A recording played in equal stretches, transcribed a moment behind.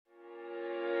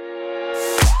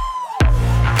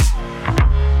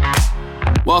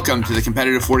Welcome to the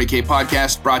Competitive 40K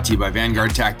podcast brought to you by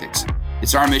Vanguard Tactics.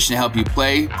 It's our mission to help you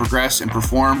play, progress, and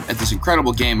perform at this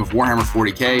incredible game of Warhammer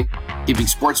 40K, keeping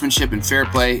sportsmanship and fair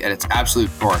play at its absolute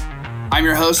core. I'm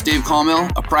your host, Dave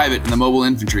Colmill, a private in the Mobile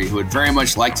Infantry who would very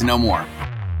much like to know more.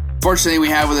 Fortunately, we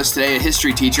have with us today a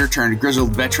history teacher turned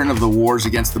grizzled veteran of the wars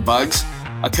against the bugs,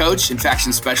 a coach and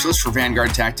faction specialist for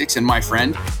Vanguard Tactics, and my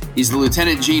friend. He's the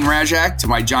Lieutenant Gene Rajak to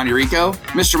my Johnny Rico,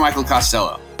 Mr. Michael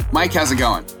Costello. Mike, how's it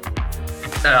going?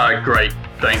 Great,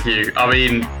 thank you. I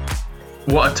mean,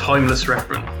 what a timeless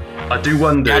reference. I do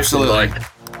wonder if in like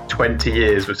 20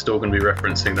 years we're still going to be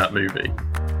referencing that movie.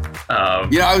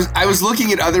 I was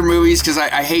looking at other movies because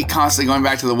I hate constantly going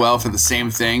back to the well for the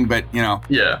same thing, but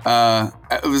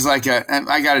it was like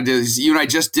I got to do this. You and I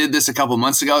just did this a couple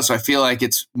months ago, so I feel like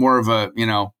it's more of a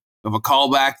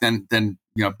callback than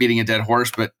beating a dead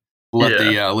horse. But we'll let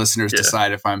the listeners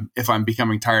decide if I'm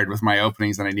becoming tired with my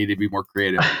openings and I need to be more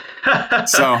creative.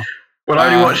 So, well,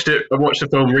 I only watched the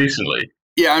film recently.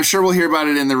 Yeah, I'm sure we'll hear about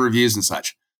it in the reviews and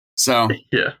such. So,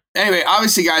 yeah. Anyway,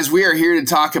 obviously, guys, we are here to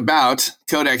talk about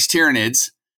Codex Tyranids.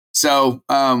 So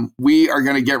we are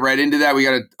going to get right into that. We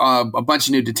got a bunch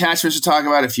of new detachments to talk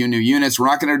about, a few new units. We're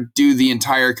not going to do the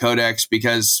entire Codex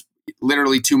because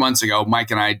literally 2 months ago, Mike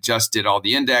and I just did all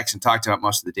the index and talked about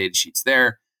most of the data sheets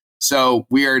there. So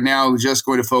we are now just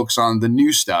going to focus on the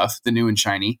new stuff, the new and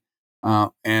shiny.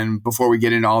 And before we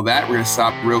get into all that, we're going to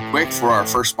stop real quick for our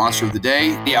first sponsor of the day,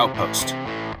 The Outpost.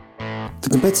 The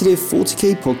Competitive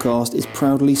 40K podcast is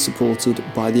proudly supported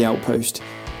by The Outpost,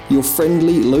 your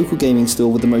friendly local gaming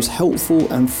store with the most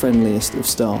helpful and friendliest of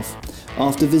staff.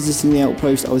 After visiting The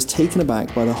Outpost, I was taken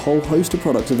aback by the whole host of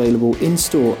products available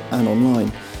in-store and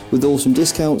online. With awesome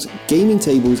discounts, gaming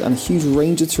tables, and a huge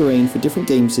range of terrain for different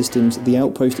game systems, The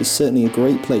Outpost is certainly a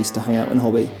great place to hang out and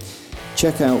hobby.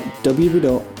 Check out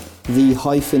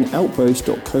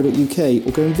www.the-outpost.co.uk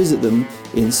or go and visit them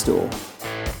in-store.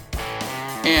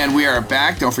 And we are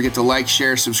back. Don't forget to like,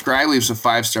 share, subscribe, leave us a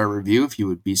 5-star review if you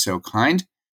would be so kind.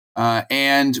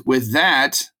 And with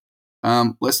that,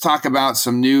 let's talk about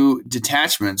some new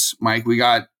detachments. Mike, we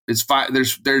got there's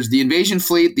the invasion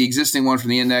fleet, the existing one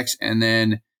from the index, and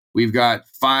then we've got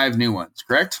 5 new ones,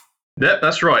 correct? Yeah,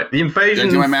 that's right. The invasion. Did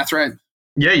I do my math right?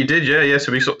 Yeah, you did. Yeah.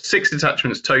 So we've got 6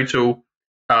 detachments total.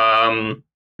 The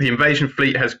invasion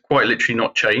fleet has quite literally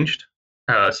not changed.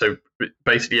 So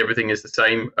basically everything is the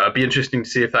same. Be interesting to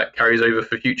see if that carries over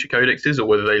for future codexes or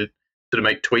whether they sort of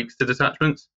make tweaks to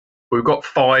detachments. We've got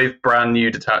 5 brand new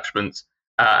detachments,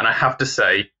 and I have to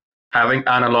say, having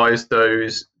analysed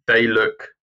those, they look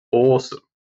awesome.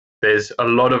 There's a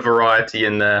lot of variety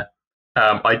in there.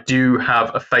 I do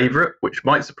have a favourite, which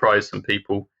might surprise some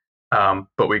people,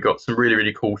 but we've got some really,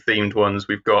 really cool themed ones.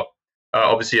 We've got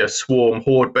obviously a swarm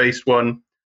horde based one,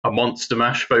 a monster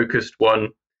mash focused one,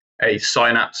 a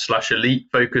synapse/elite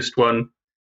focused one,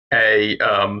 a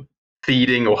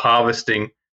feeding or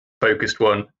harvesting focused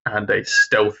one, and a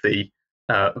stealthy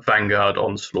vanguard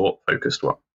onslaught focused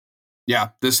one. Yeah,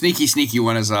 the sneaky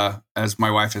one, as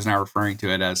my wife is now referring to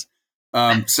it as.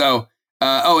 And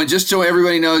just so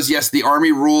everybody knows, yes, the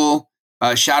army rule,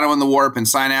 Shadow in the Warp, and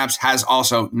Synapse has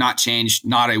also not changed,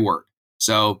 not a word.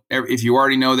 So if you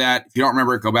already know that, if you don't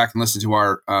remember it, go back and listen to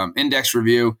our index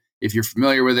review. If you're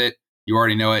familiar with it, you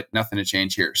already know it. Nothing to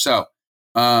change here. So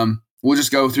we'll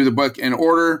just go through the book in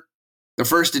order. The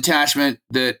first detachment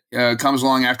that comes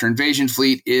along after Invasion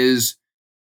Fleet is,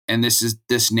 and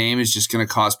this name is just going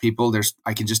to cause people.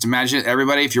 I can just imagine it.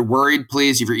 Everybody, if you're worried,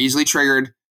 please, if you're easily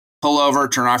triggered, pull over,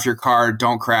 turn off your car,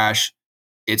 don't crash.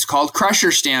 It's called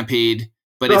Crusher Stampede,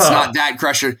 but it's not that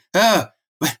Crusher.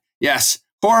 Yes,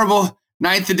 horrible.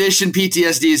 9th edition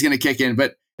PTSD is going to kick in,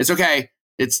 but it's okay.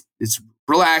 It's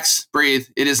relax, breathe.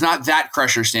 It is not that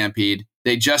Crusher Stampede.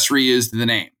 They just reused the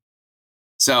name.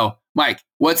 So, Mike,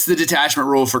 what's the detachment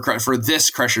rule for this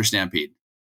Crusher Stampede?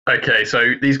 Okay,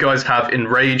 so these guys have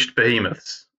enraged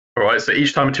behemoths. All right, so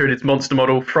each time a Tyranid's monster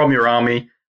model from your army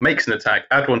makes an attack,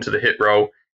 add 1 to the hit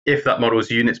roll if that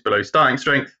model's unit's below starting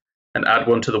strength, and add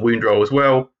 1 to the wound roll as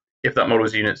well if that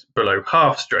model's unit's below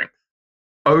half strength.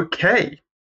 Okay,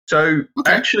 so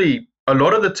actually, a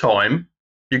lot of the time,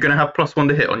 you're going to have +1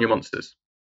 to hit on your monsters.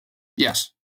 Yes.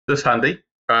 That's handy.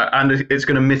 And it's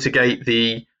going to mitigate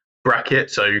the bracket.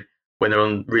 So when they're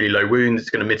on really low wounds, it's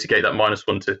going to mitigate that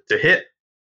 -1 to hit.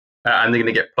 And they're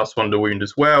going to get +1 to wound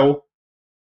as well.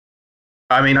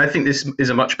 I mean, I think this is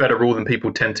a much better rule than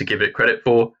people tend to give it credit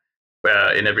for.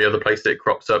 In every other place that it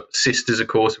crops up. Sisters, of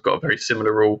course, have got a very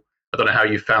similar rule. I don't know how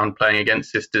you found playing against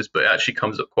Sisters, but it actually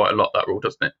comes up quite a lot, that rule,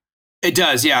 doesn't it? It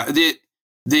does, yeah.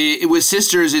 With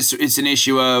Sisters, it's an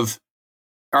issue of,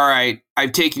 all right,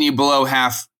 I've taken you below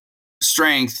half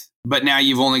strength. but now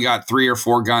you've only got 3 or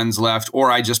 4 guns left,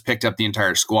 or I just picked up the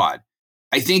entire squad.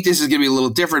 I think this is going to be a little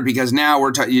different because now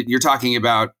you're talking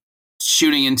about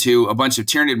shooting into a bunch of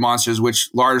Tyranid monsters, which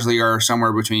largely are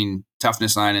somewhere between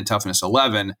toughness 9 and toughness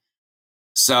 11.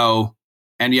 So,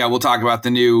 and yeah, we'll talk about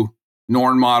the new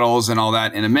Norn models and all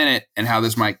that in a minute, and how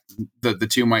this might the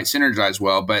two might synergize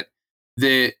well. But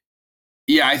I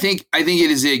think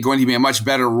it is going to be a much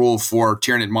better rule for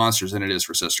Tyranid monsters than it is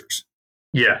for sisters.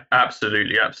 Yeah,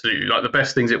 absolutely. Like the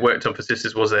best things it worked on for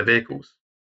sisters was their vehicles,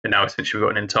 and now essentially we've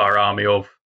got an entire army of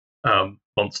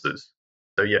monsters.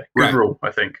 So yeah, good rule.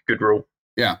 I think good rule.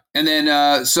 Yeah, and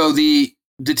then so the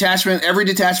detachment, every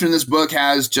detachment in this book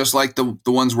has, just like the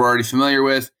ones we're already familiar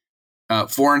with,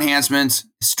 4 enhancements,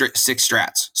 6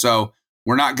 strats. So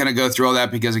we're not going to go through all that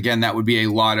because, again, that would be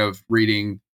a lot of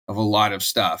reading of a lot of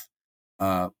stuff,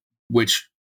 which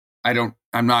I'm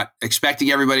not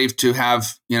expecting everybody to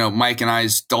have, Mike and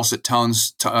I's dulcet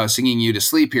tones singing you to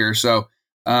sleep here. So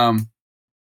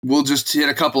we'll just hit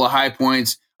a couple of high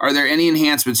points. Are there any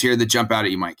enhancements here that jump out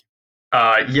at you, Mike?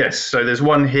 Yes. So there's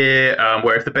one here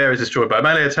where if the bear is destroyed by a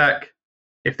melee attack,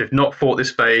 if they've not fought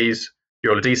this phase, you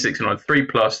roll a d6 and on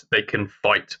 3+, they can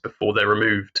fight before they're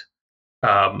removed.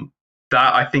 That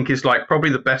I think is like probably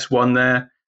the best one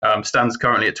there. Stands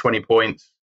currently at 20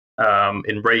 points.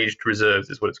 Enraged reserves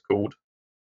is what it's called.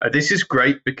 This is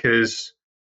great because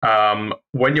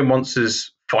when your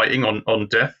monster's fighting on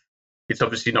death, it's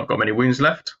obviously not got many wounds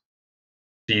left.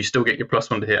 So you still get your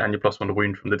 +1 to hit and your +1 to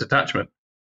wound from the detachment.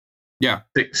 Yeah.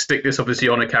 Stick this obviously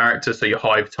on a character, so your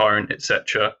Hive Tyrant,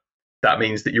 etc. That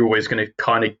means that you're always going to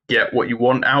kind of get what you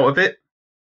want out of it.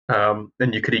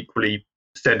 And you could equally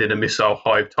send in a missile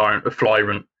Hive Tyrant, a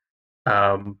Flyrant.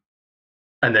 And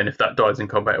then if that dies in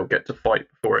combat, it'll get to fight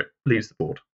before it leaves the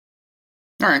board.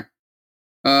 All right.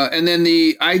 And then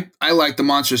I like the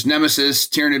Monstrous Nemesis,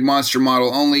 Tyranid monster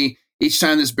model only. Each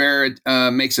time this bear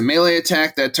makes a melee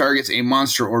attack that targets a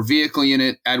monster or vehicle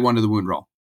unit, add 1 to the wound roll.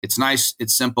 It's nice,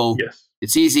 it's simple, yes,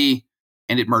 it's easy,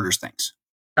 and it murders things.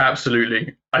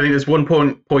 Absolutely. I think there's one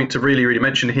point to really, really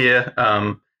mention here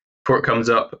before it comes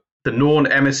up. The Norn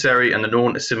Emissary and the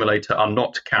Norn Assimilator are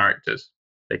not characters.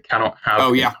 They cannot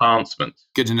have enhancements.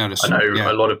 Good to notice. I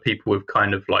know a lot of people have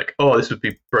kind of like, this would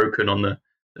be broken on the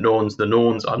Norns. The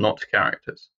Norns are not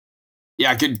characters.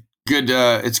 Yeah, good.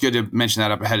 It's good to mention that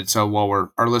up ahead. So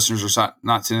while our listeners are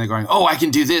not sitting there going, I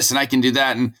can do this and I can do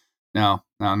that. And no,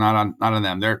 not on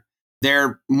them.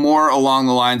 They're more along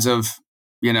the lines of,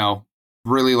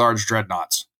 really large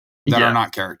dreadnoughts that are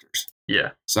not characters.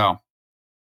 Yeah. So,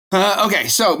 okay.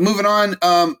 So moving on.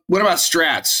 What about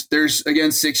strats? There's,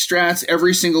 again, 6 strats.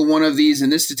 Every single one of these in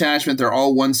this detachment, they're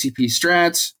all 1 CP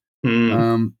strats.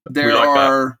 There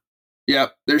are,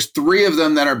 there's 3 of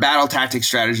them that are battle tactic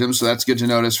stratagems. So that's good to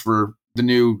notice for the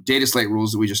new data slate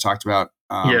rules that we just talked about.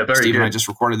 Very Steve good. and I just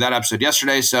recorded that episode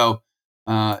yesterday. So,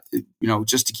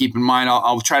 just to keep in mind,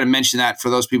 I'll try to mention that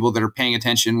for those people that are paying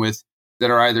attention that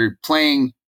are either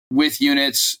playing with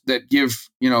units that give,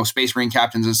 Space Marine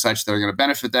captains and such that are going to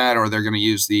benefit that, or they're going to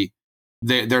use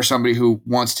there's somebody who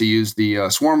wants to use the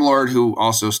Swarm Lord, who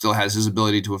also still has his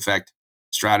ability to affect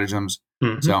stratagems.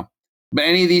 Mm-hmm. So, but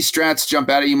any of these strats jump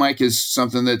out at you, Mike, is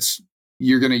something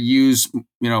you're going to use,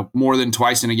 more than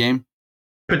twice in a game?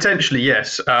 Potentially,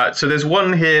 yes. So there's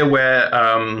one here where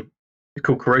it's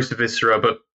called Corrosive Viscera,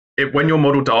 but when your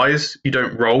model dies, you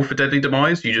don't roll for Deadly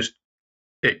Demise.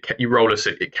 You roll a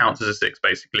 6. It counts as a 6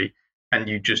 basically, and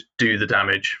you just do the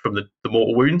damage from the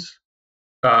mortal wounds.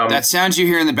 That sound you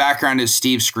hear in the background is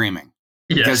Steve screaming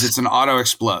because it's an auto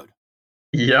explode.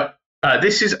 Yep.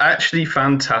 This is actually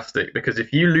fantastic because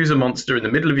if you lose a monster in the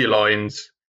middle of your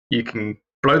lines, you can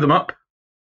blow them up.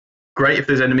 Great if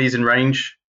there's enemies in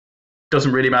range.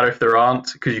 Doesn't really matter if there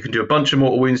aren't, because you can do a bunch of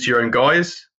mortal wounds to your own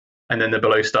guys, and then they're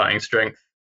below starting strength,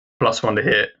 +1 to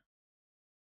hit.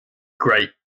 Great.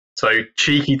 So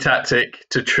cheeky tactic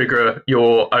to trigger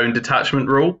your own detachment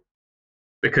rule,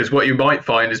 because what you might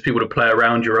find is people to play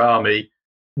around your army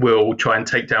will try and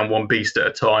take down 1 beast at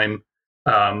a time.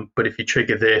 But if you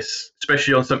trigger this,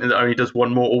 especially on something that only does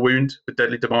 1 mortal wound with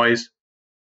Deadly Demise,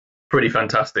 pretty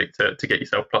fantastic to get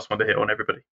yourself +1 to hit on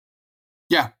everybody.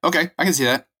 Yeah. Okay. I can see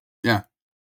that. Yeah.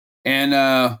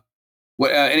 And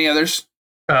what? Any others?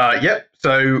 Yep.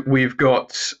 So we've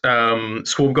got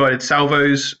Swarm Guided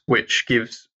Salvos, which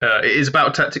gives it is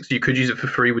battle tactics. So you could use it for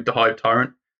free with the Hive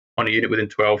Tyrant on a unit within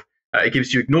 12. It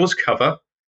gives you ignores cover,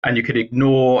 and you can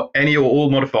ignore any or all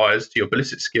modifiers to your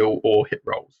ballistic skill or hit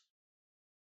rolls.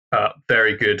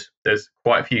 Very good. There's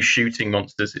quite a few shooting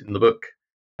monsters in the book.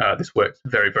 This works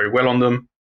very, very well on them.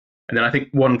 And then I think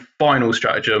one final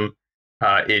stratagem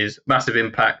is Massive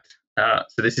Impact.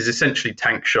 So this is essentially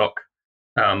tank shock,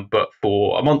 but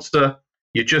for a monster,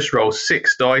 you just roll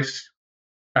 6 dice,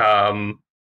 and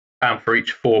for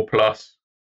each 4+,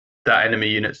 that enemy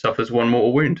unit suffers 1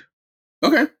 mortal wound.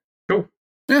 Okay. Cool.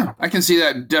 Yeah, I can see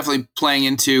that definitely playing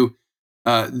into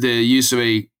the use of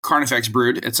a Carnifex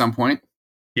Brood at some point.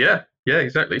 Yeah,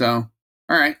 exactly. So,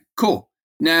 all right, cool.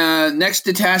 Now, next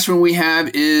detachment we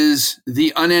have is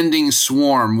the Unending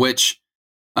Swarm, which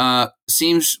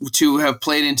seems to have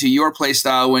played into your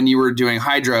playstyle when you were doing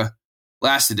Hydra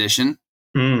last edition.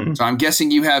 So I'm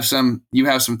guessing you have some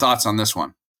thoughts on this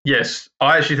one. Yes,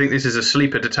 I actually think this is a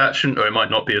sleeper detachment, or it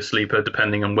might not be a sleeper,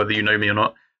 depending on whether you know me or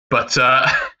not. But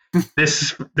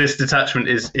this detachment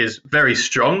is very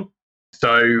strong.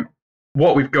 So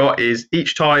what we've got is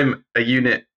each time a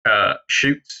unit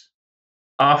shoots,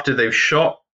 after they've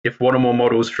shot, if one or more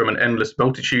models from an Endless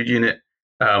Multitude unit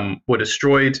were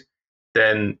destroyed,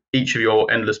 then each of your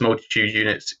Endless Multitude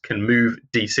units can move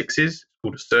D6s. It's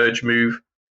called a surge move.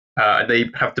 And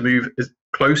they have to move as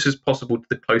close as possible to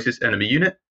the closest enemy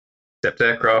unit, except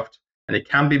aircraft, and they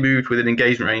can be moved within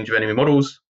engagement range of enemy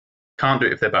models. Can't do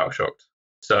it if they're battle shocked.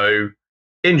 So,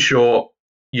 in short,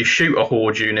 you shoot a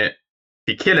horde unit,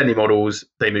 if you kill any models,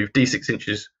 they move D6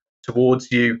 inches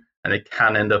towards you, and they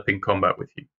can end up in combat with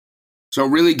you. So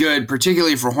really good,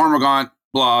 particularly for Hormigaunt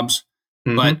blobs,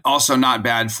 but also not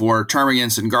bad for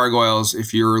Termagants and Gargoyles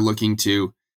if you're looking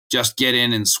to just get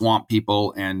in and swamp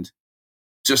people and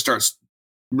just start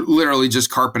literally just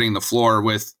carpeting the floor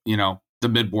with, the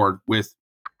midboard with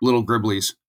little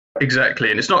Gribblies.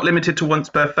 Exactly, and it's not limited to once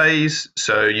per phase,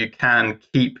 so you can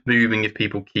keep moving if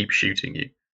people keep shooting you.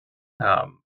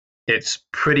 It's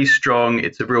pretty strong.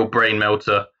 It's a real brain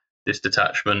melter, this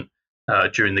detachment,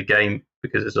 during the game,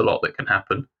 because there's a lot that can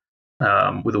happen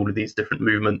with all of these different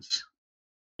movements.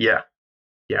 Yeah.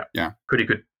 Pretty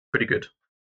good.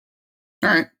 All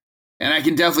right. And I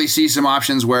can definitely see some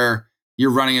options where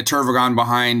you're running a Turvagon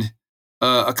behind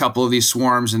a couple of these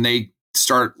swarms and they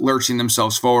start lurching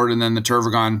themselves forward, and then the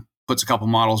Turvagon puts a couple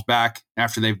models back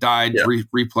after they've died,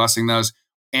 replussing those.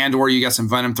 And or you got some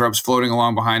Venom Throps floating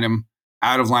along behind them,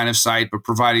 out of line of sight, but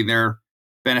providing their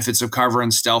benefits of cover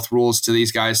and stealth rules to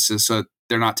these guys so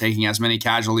they're not taking as many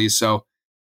casualties. So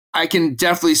I can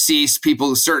definitely see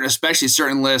people, especially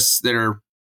certain lists that are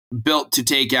built to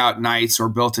take out Knights or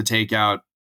built to take out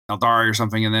Eldari or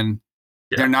something, and then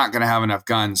they're not going to have enough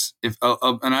guns. If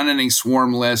an Unending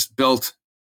Swarm list built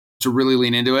to really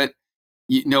lean into it,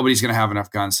 nobody's going to have enough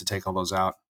guns to take all those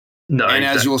out. No, and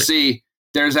exactly. As you will see,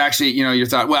 there's actually, you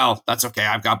thought, well, that's okay,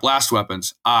 I've got blast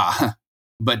weapons.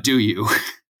 But do you?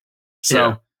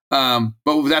 So, but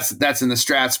that's in the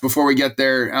strats. Before we get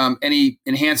there, any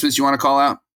enhancements you want to call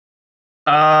out?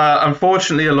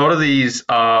 Unfortunately, a lot of these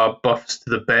are buffs to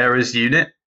the Bearers unit.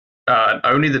 And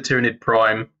only the Tyranid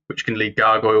Prime, which can lead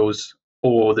Gargoyles,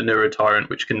 or the Neurotyrant,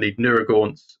 which can lead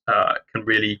Neurogaunts, can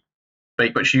really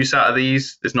make much use out of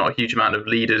these. There's not a huge amount of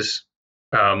leaders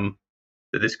that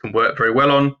this can work very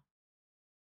well on.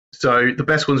 So the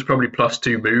best one's probably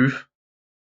 +2 move.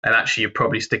 And actually, you're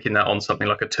probably sticking that on something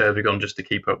like a Turbigon just to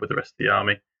keep up with the rest of the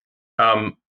army.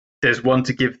 There's one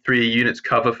to give 3 units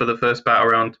cover for the first battle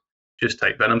round. Just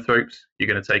take Venom Thropes. You're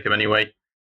going to take them anyway.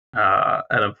 And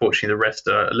unfortunately, the rest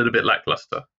are a little bit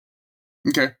lackluster.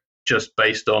 Okay. Just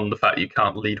based on the fact you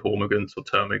can't lead Hormigants or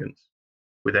Termagants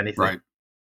with anything. Right.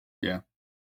 Yeah.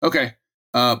 Okay.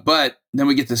 But then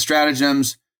we get the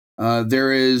stratagems.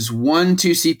 There is one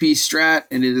 2CP strat,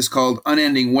 and it is called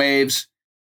Unending Waves.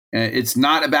 It's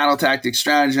not a battle tactic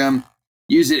stratagem.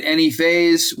 Use it any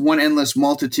phase. One Endless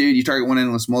Multitude. You target one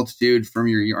Endless Multitude from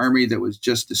your army that was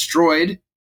just destroyed.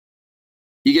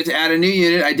 You get to add a new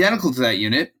unit identical to that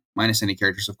unit, minus any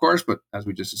characters, of course, but as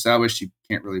we just established, you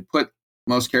can't really put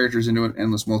most characters into an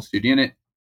Endless Multitude unit.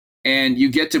 And you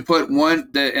get to put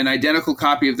an identical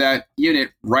copy of that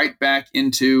unit right back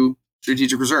into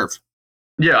Strategic Reserve.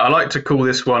 Yeah, I like to call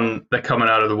this one, they're coming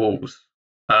out of the walls.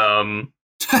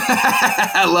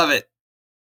 I love it.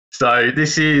 So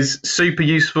this is super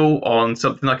useful on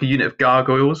something like a unit of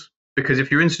Gargoyles, because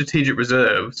if you're in Strategic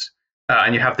Reserves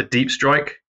and you have the Deep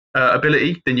Strike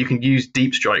ability, then you can use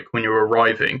Deep Strike when you're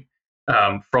arriving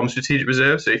from Strategic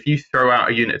Reserve. So if you throw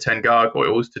out a unit of 10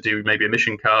 Gargoyles to do maybe a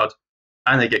mission card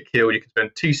and they get killed, you can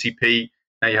spend 2 CP.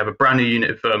 Now you have a brand new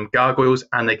unit of Gargoyles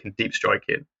and they can Deep Strike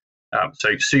in.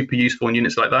 So super useful in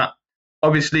units like that.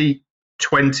 Obviously,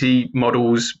 20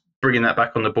 models, bringing that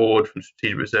back on the board from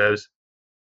Strategic Reserves.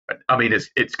 I mean,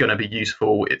 it's going to be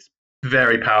useful. It's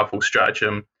very powerful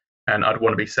stratagem, and I'd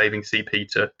want to be saving CP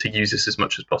to use this as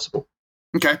much as possible.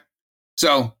 Okay.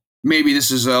 So maybe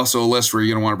this is also a list where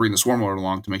you're going to want to bring the Swarm Lord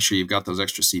along to make sure you've got those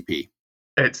extra CP.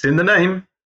 It's in the name.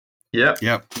 Yep.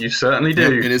 Yep. You certainly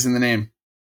do. Yep, it is in the name.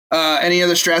 Any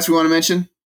other strats we want to mention?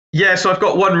 Yeah, so I've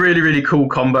got one really, really cool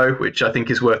combo, which I think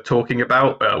is worth talking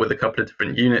about with a couple of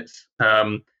different units.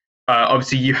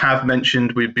 Obviously, you have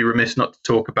mentioned, we'd be remiss not to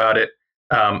talk about it,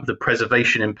 the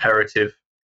Preservation Imperative.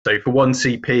 So for 1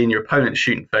 CP in your opponent's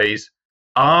shooting phase,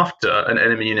 after an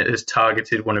enemy unit has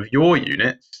targeted one of your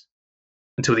units,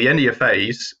 until the end of your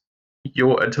phase,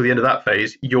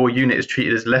 your unit is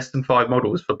treated as less than 5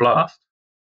 models for blast.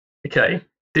 Okay,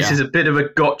 this is a bit of a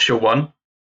gotcha one.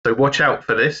 So watch out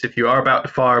for this if you are about to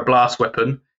fire a blast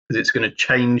weapon, because it's going to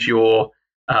change your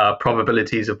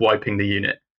probabilities of wiping the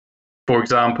unit. For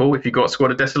example, if you've got a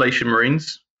squad of Desolation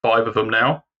Marines, 5 of them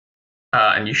now,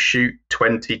 and you shoot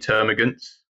 20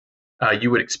 Termagants,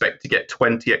 you would expect to get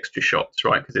 20 extra shots,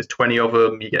 right? Because there's 20 of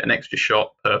them, you get an extra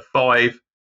shot per 5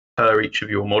 per each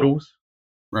of your models.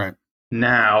 Right.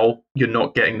 Now, you're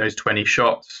not getting those 20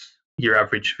 shots. Your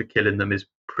average for killing them is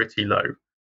pretty low.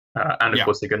 And of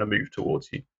course, they're going to move towards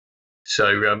you.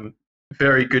 So,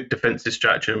 very good defensive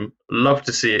stratagem. Love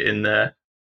to see it in there.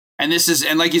 And this is,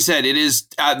 and like you said, it is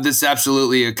this is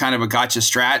absolutely a kind of a gotcha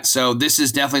strat. So this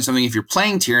is definitely something, if you're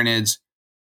playing Tyranids,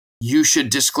 you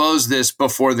should disclose this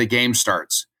before the game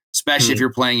starts, especially if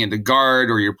you're playing into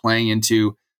Guard or you're playing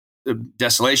into the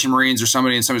Desolation Marines or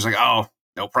somebody, and somebody's like, oh,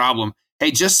 no problem.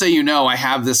 Hey, just so you know, I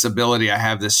have this ability, I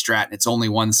have this strat, and it's only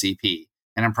 1 CP.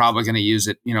 And I'm probably going to use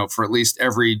it, for at least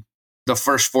the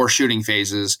first 4 shooting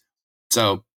phases.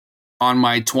 So on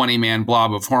my 20-man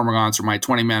blob of Hormagaunts or my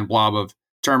 20-man blob of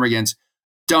Termagants,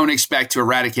 don't expect to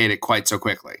eradicate it quite so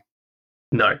quickly.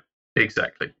 No,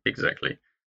 exactly.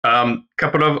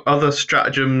 Couple of other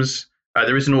stratagems.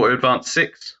 There is an auto advance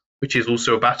 6, which is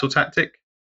also a battle tactic.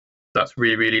 That's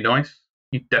really, really nice.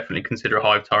 You definitely consider a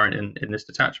Hive Tyrant in this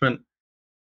detachment.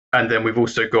 And then we've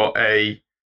also got a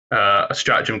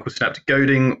stratagem called Synaptic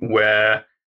Goading, where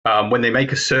when they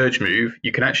make a surge move,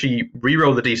 you can actually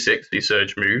reroll the d6 for your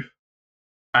surge move,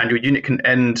 and your unit can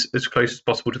end as close as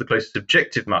possible to the closest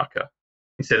objective marker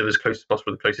instead of as close as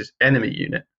possible to the closest enemy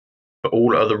unit. But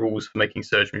all other rules for making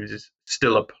surge moves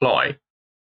still apply.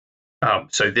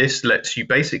 So this lets you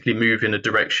basically move in a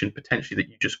direction potentially that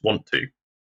you just want to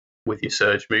with your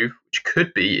surge move, which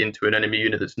could be into an enemy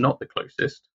unit that's not the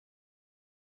closest.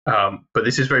 But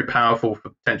this is very powerful for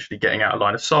potentially getting out of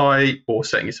line of sight or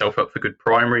setting yourself up for good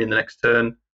primary in the next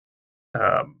turn,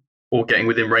 or getting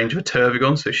within range of a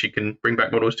Tervigon so she can bring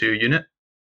back models to your unit.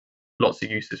 Lots of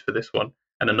uses for this one,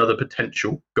 and another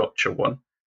potential gotcha one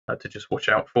to just watch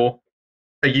out for.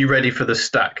 Are you ready for the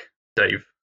stack, Dave?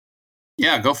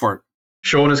 Yeah, go for it.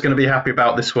 Sean is going to be happy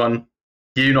about this one.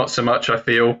 You not so much, I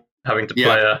feel, having to play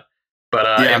her.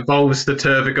 But it involves the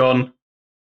Tervigon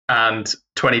and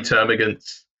 20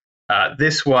 Termagants.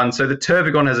 This one, so the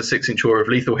Tervigon has a 6-inch aura of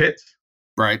lethal hits.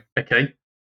 Right. Okay.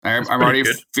 I'm already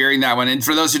fearing that one. And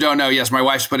for those who don't know, yes, my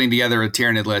wife's putting together a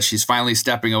Tyranid list. She's finally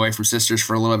stepping away from Sisters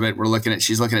for a little bit.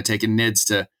 She's looking at taking NIDS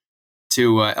to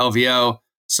LVO.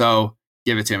 So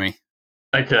give it to me.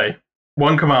 Okay.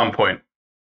 1 command point.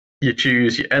 You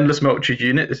choose your Endless Multitude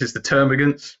unit. This is the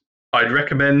Termagants. I'd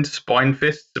recommend Spine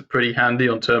Fists are pretty handy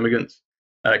on Termagants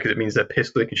because it means their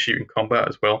pistol they can shoot in combat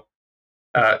as well.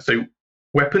 So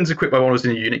weapons equipped by models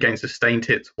in a unit gain sustained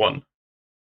hits 1.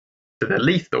 So they're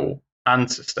lethal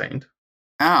and sustained.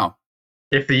 Ow.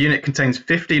 If the unit contains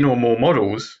 15 or more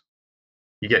models,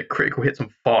 you get critical hits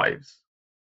on 5s.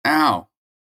 Ow.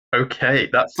 Okay,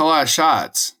 that's a lot of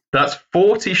shots. That's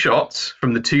 40 shots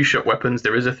from the 2-shot weapons.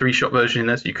 There is a 3-shot version in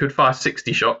there, so you could fire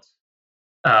 60 shots.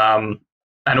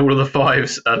 And all of the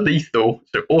 5s are lethal,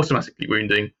 so automatically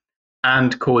wounding,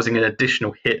 and causing an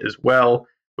additional hit as well,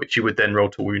 which you would then roll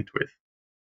to wound with.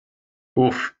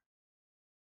 Oof.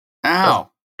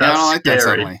 Ow. That's I don't like scary. that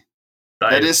suddenly.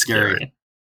 That is scary.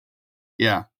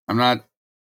 Yeah, I'm not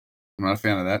a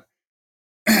fan of that.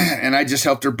 And I just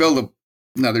helped her build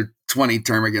another 20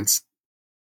 Termagants.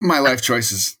 My life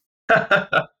choices.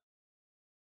 All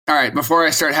right, before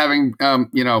I start having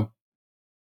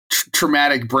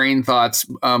traumatic brain thoughts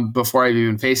before I've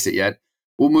even faced it yet,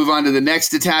 we'll move on to the next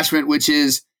detachment, which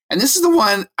is, and this is the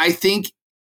one I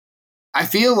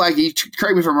feel like,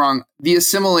 correct me if I'm wrong, the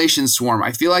Assimilation Swarm.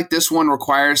 I feel like this one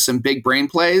requires some big brain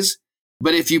plays,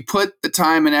 but if you put the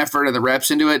time and effort and the reps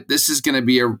into it, this is going to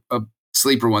be a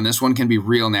sleeper one. This one can be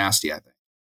real nasty, I think.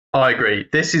 I agree.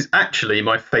 This is actually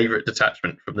my favorite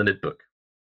detachment from the NID book.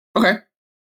 Okay.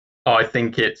 I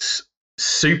think it's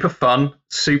super fun,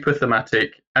 super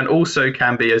thematic, and also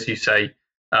can be, as you say,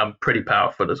 pretty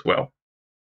powerful as well.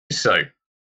 So,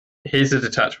 here's the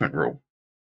detachment rule.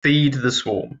 Feed the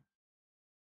swarm.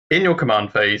 In your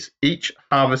command phase, each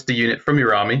harvester unit from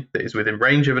your army that is within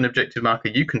range of an objective marker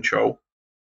you control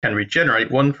can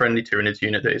regenerate one friendly Tyranids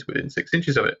unit that is within 6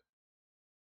 inches of it.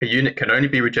 A unit can only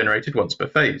be regenerated once per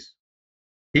phase.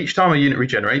 Each time a unit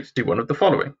regenerates, do one of the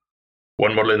following.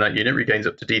 One model in that unit regains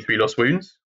up to D3 lost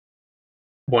wounds.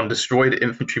 One destroyed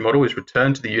infantry model is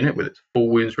returned to the unit with its full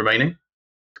wounds remaining,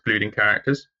 excluding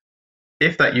characters.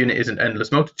 If that unit is an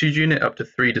endless multitude unit, up to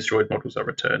 3 destroyed models are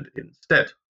returned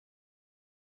instead.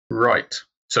 Right.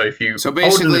 So if you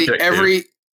basically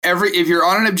if you're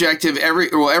on an objective,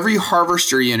 every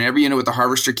harvester unit, every unit with the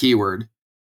harvester keyword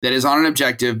that is on an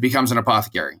objective becomes an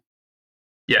apothecary.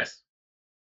 Yes.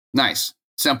 Nice.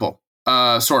 Simple.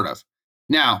 Sort of.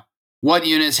 Now, what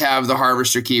units have the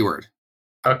harvester keyword?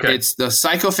 Okay. It's the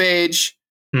Psychophage,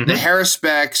 the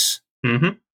Haruspecs,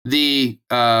 the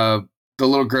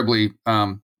little gribbly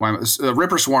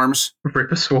Ripper Swarms.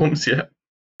 Ripper Swarms, yeah.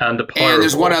 And the Pyrivore. And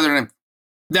there's one other name.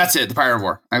 That's it, the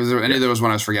Pyrivore. I knew there was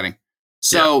one I was forgetting.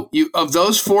 So you of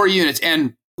those 4 units,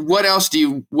 and what else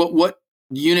what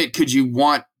unit could you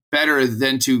want better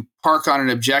than to park on an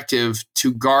objective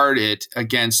to guard it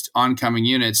against oncoming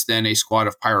units than a squad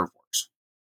of Pyrivores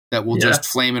that will just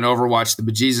flame and overwatch the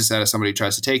bejesus out of somebody who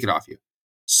tries to take it off you?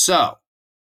 So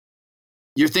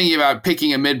you're thinking about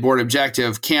picking a mid-board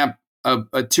objective, camp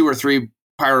a 2 or 3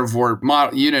 Pyrivore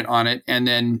model unit on it, and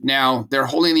then now they're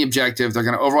holding the objective. They're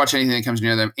going to overwatch anything that comes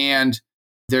near them, and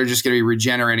they're just going to be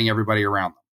regenerating everybody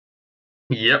around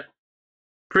them. Yep.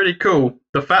 Pretty cool.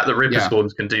 The fact that Ripper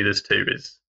Swarms can do this too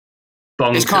is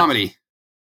bonkers. It's comedy.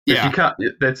 Yeah. You can't,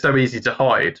 they're so easy to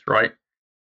hide, right?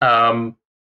 And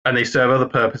they serve other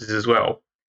purposes as well.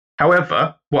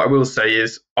 However, what I will say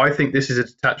is I think this is a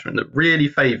detachment that really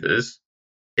favours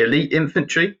elite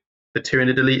infantry, the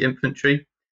Tyranid elite infantry.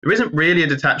 There isn't really a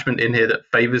detachment in here that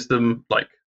favours them like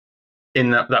in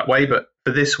that way, but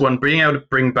for this one, being able to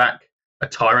bring back a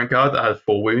Tyrant Guard that has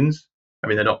 4 wounds, I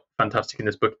mean, they're not fantastic in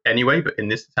this book anyway, but in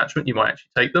this detachment, you might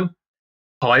actually take them.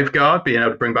 Hive Guard, being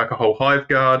able to bring back a whole Hive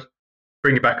Guard,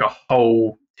 bring back a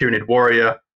whole Tyranid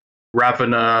Warrior,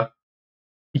 Ravener,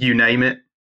 you name it.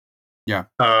 Yeah.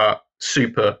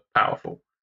 Super powerful.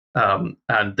 And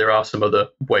there are some other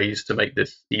ways to make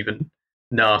this even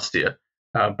nastier.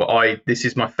 But this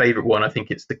is my favorite one. I think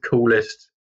it's the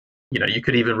coolest. You know, you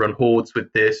could even run hordes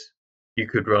with this. You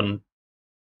could run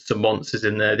some monsters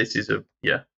in there. This is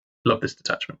love this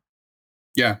detachment.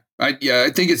 Yeah. I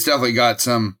think it's definitely got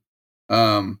some,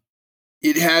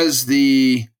 it has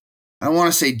the, I don't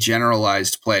want to say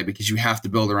generalized play because you have to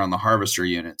build around the harvester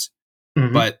units,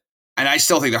 and I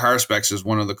still think the Haruspecs is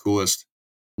one of the coolest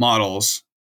models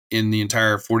in the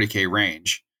entire 40K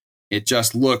range. It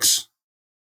just looks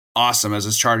awesome as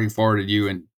it's charging forward at you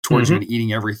and towards you and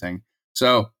eating everything.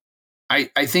 So I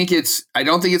think I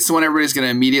don't think it's the one everybody's going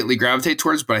to immediately gravitate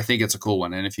towards, but I think it's a cool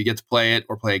one. And if you get to play it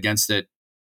or play against it,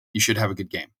 you should have a good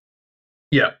game.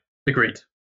 Yeah, agreed.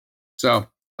 So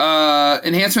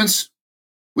enhancements,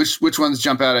 which ones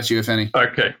jump out at you, if any?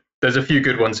 Okay, there's a few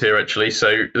good ones here, actually.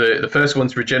 So the first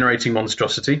one's Regenerating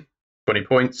Monstrosity, 20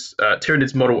 points.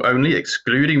 Tyranids model only,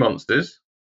 excluding monsters.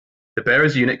 The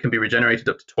bearer's unit can be regenerated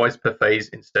up to 2 per phase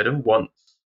instead of once.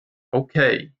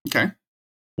 Okay.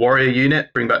 Warrior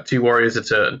unit, bring back 2 warriors a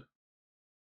turn.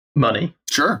 Money.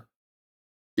 Sure.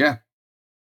 Yeah.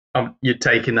 You're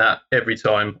taking that every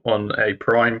time on a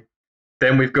prime.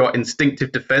 Then we've got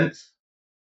Instinctive Defense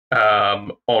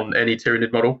on any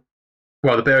Tyranid model.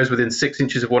 While the bearer is within 6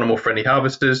 inches of one or more friendly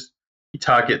harvesters, you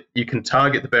can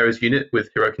target the bearer's unit with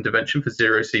Heroic Intervention for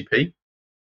 0 CP.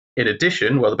 In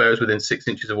addition, while the bearer is within 6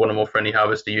 inches of one or more friendly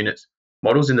harvester units,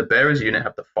 models in the bearer's unit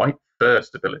have the Fight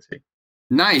First ability.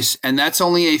 Nice, and that's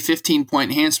only a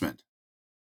 15-point enhancement.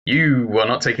 You are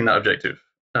not taking that objective,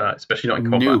 especially not in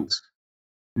combat.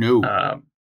 No.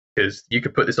 Because you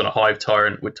could put this on a Hive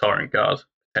Tyrant with Tyrant Guard,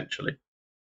 potentially.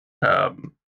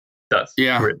 That's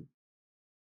grim.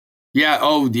 Yeah,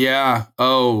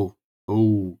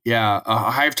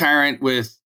 a Hive Tyrant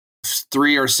with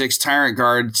 3 or 6 Tyrant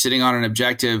Guard sitting on an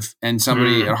objective and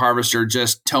somebody, a Harvester,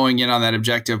 just towing in on that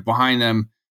objective behind them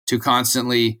to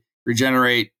constantly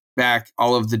regenerate back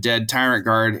all of the dead Tyrant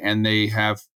Guard, and they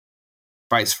have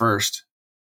fights first.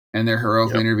 And they're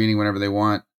heroically intervening whenever they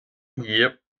want.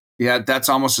 Yep. Yeah, that's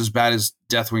almost as bad as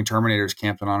Deathwing Terminators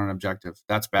camping on an objective.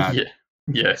 That's bad.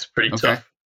 Yeah, it's pretty tough.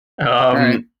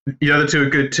 Right. The other 2 are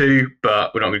good too,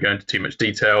 but we're not going to go into too much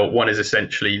detail. One is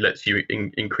essentially lets you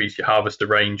increase your harvester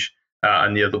range,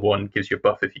 and the other one gives you a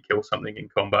buff if you kill something in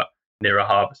combat near a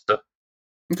harvester.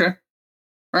 Okay.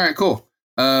 All right, cool.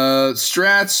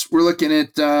 Strats, we're looking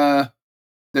at the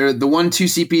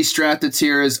 1-2 CP strat that's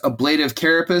here is Ablative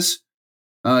Carapace.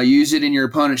 Use it in your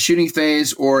opponent's shooting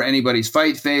phase or anybody's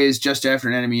fight phase just after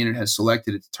an enemy unit has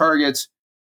selected its targets.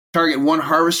 Target one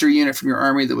harvester unit from your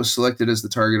army that was selected as the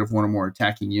target of one or more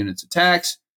attacking units'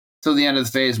 attacks. Till the end of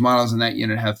the phase, models in that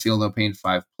unit have Feel No Pain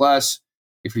 5+.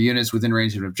 If your unit's within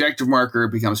range of an objective marker,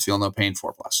 it becomes Feel No Pain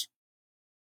 4+.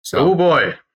 So, oh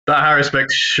boy, that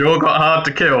Haruspex sure got hard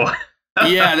to kill.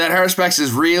 yeah, that Haruspex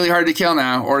is really hard to kill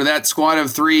now. Or that squad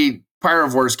of 3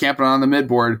 Pyrovores camping on the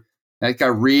midboard, that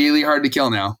got really hard to kill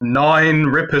now. 9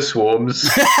 Ripper Swarms.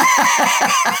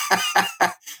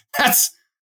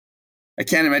 I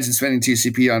can't imagine spending 2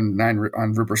 CP on 9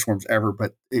 on Ripper Swarms ever,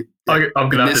 but I'm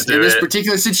gonna have to do it. In this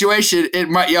particular situation, it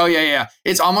might. Oh yeah.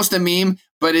 It's almost a meme,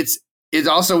 but it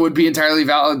also would be entirely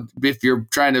valid if you're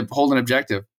trying to hold an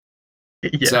objective.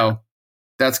 Yeah. So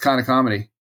that's kind of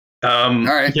comedy. All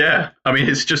right. Yeah, I mean,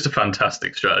 it's just a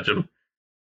fantastic stratagem.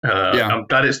 I'm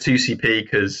glad it's 2 CP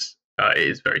because it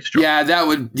is very strong. Yeah,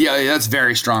 that's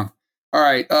very strong. All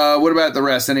right. What about the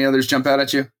rest? Any others jump out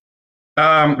at you?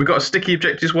 We've got a sticky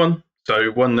objectives one.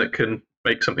 So one that can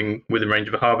make something within range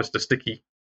of a harvester sticky.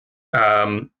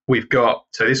 We've got,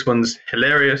 so this one's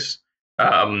hilarious.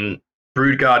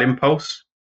 Broodguard Impulse.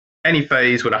 Any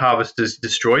phase when a harvester is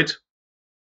destroyed,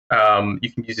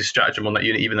 you can use this stratagem on that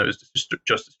unit even though it was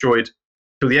just destroyed.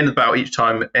 Till the end of the battle, each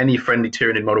time any friendly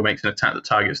Tyranid model makes an attack that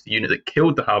targets the unit that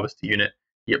killed the harvester unit,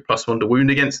 you get +1 to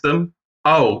wound against them.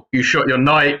 Oh, you shot your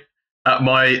knight at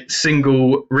my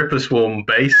single Ripper Swarm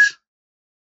base.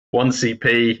 1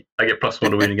 CP, I get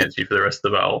 +1 to wound against you for the rest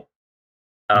of the battle.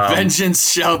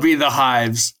 Vengeance shall be the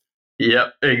hives.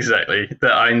 Yep, exactly.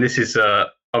 This is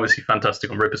obviously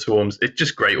fantastic on Ripper Swarms. It's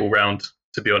just great all round,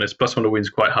 to be honest. +1 to wound is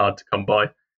quite hard to come by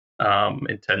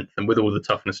in 10th, and with all the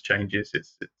toughness changes,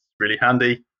 it's really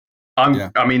handy.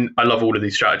 I mean, I love all of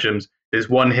these stratagems. There's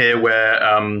one here where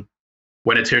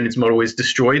when a Tyranid's model is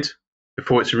destroyed,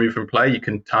 before it's removed from play, you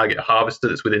can target a harvester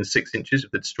that's within 6 inches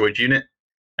of the destroyed unit,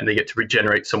 and they get to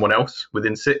regenerate someone else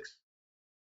within 6.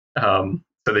 So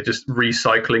they're just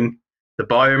recycling the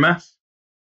biomass.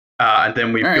 And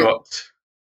then we've got,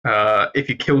 if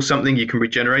you kill something, you can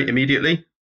regenerate immediately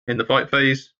in the fight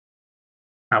phase.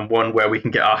 And one where we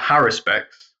can get our Haruspex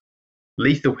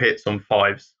lethal hits on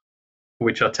 5s,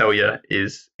 which I tell you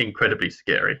is incredibly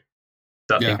scary.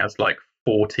 That thing has like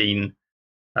 14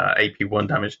 AP1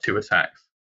 damage, 2 attacks,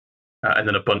 and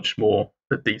then a bunch more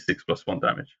at D6 +1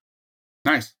 damage.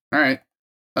 Nice. All right.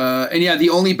 And yeah, the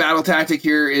only battle tactic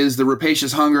here is the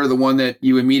Rapacious Hunger, the one that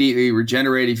you immediately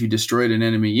regenerate if you destroyed an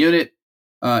enemy unit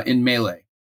in melee.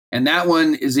 And that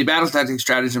one is a battle tactic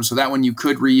stratagem, so that one you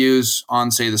could reuse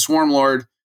on, say, the Swarm Lord,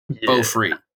 bow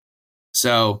free.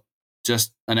 So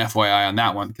just an FYI on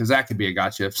that one, because that could be a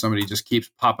gotcha if somebody just keeps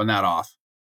popping that off.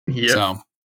 Yeah. So,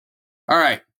 all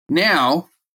right. Now,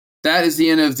 that is the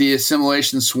end of the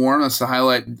Assimilation Swarm. That's the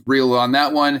highlight reel on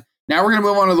that one. Now we're going to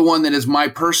move on to the one that is my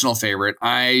personal favorite.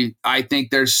 I think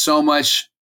there's so much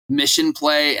mission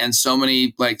play and so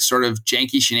many like sort of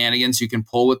janky shenanigans you can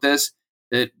pull with this.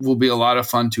 It will be a lot of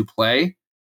fun to play.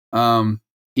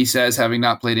 He says, having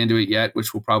not played into it yet,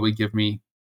 which will probably give me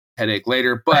headache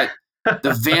later, but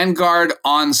the Vanguard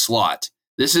Onslaught.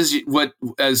 This is what,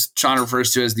 as Sean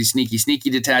refers to as the sneaky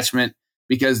detachment,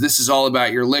 because this is all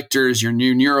about your lictors, your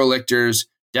new Neurolictors,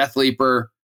 Death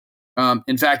Leaper.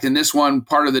 In fact, in this one,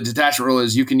 part of the detachment rule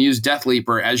is you can use Death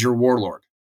Leaper as your warlord.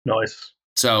 Nice.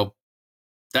 So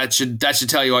that should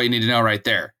tell you all you need to know right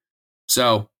there.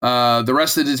 So the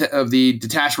rest of the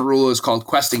detachment rule is called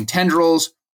Questing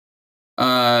Tendrils.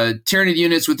 Tyranid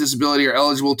units with this ability are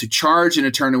eligible to charge in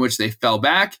a turn in which they fell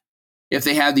back. If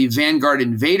they have the Vanguard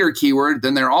Invader keyword,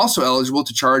 then they're also eligible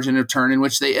to charge in a turn in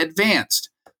which they advanced.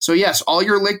 So yes, all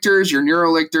your lictors, your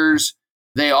Neurolictors,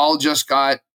 they all just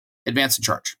got advance and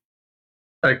charge.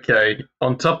 Okay,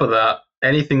 on top of that,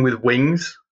 anything with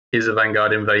wings is a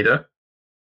Vanguard Invader.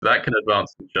 That can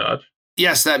advance and charge.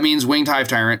 Yes, that means Winged Hive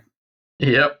Tyrant.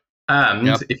 Yep. And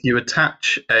if you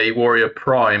attach a Warrior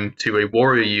Prime to a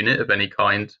warrior unit of any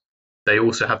kind, they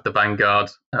also have the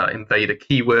Vanguard Invader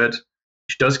keyword,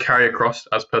 which does carry across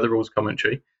as per the rules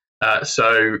commentary.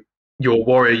 So your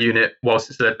warrior unit, whilst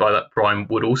it's led by that Prime,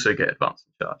 would also get advance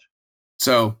and charge.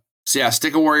 So yeah,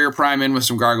 stick a Warrior Prime in with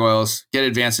some gargoyles, get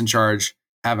advance and charge.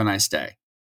 Have a nice day.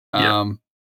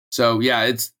 So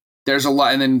yeah, there's a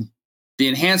lot, and then the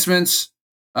enhancements.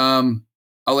 I'll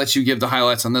let you give the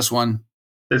highlights on this one.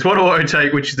 There's one auto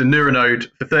take, which is the Neuronode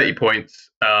for 30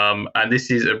 points, and this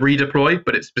is a redeploy,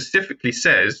 but it specifically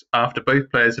says after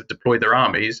both players have deployed their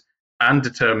armies and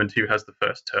determined who has the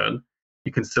first turn,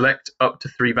 you can select up to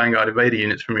 3 Vanguard Invader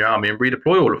units from your army and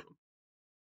redeploy all of them,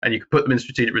 and you can put them in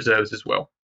strategic reserves as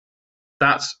well.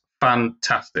 That's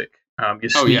fantastic. Your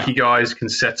sneaky guys can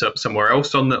set up somewhere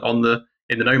else in the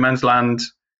no man's land.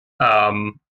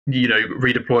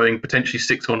 redeploying potentially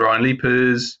 6 Horned Iron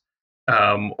Leapers,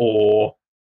 or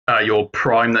your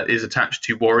Prime that is attached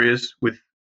to warriors with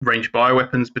ranged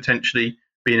bioweapons, potentially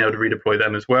being able to redeploy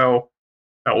them as well,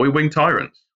 or your Winged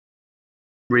Tyrants.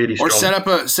 Really strong.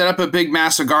 Or set up a big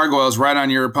mass of gargoyles right on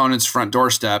your opponent's front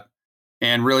doorstep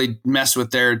and really mess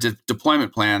with their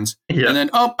deployment plans. Yeah. And then,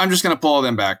 I'm just going to pull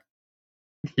them back.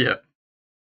 Yeah.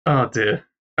 Oh, dear.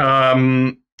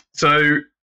 So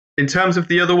in terms of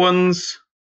the other ones,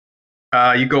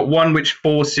 you've got one which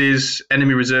forces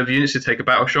enemy reserve units to take a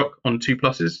battle shock on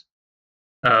 2+.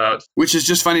 Which is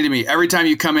just funny to me. Every time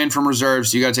you come in from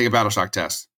reserves, you got to take a battle shock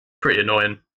test. Pretty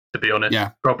annoying, to be honest.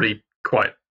 Yeah. Probably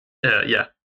quite,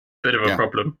 bit of a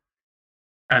problem.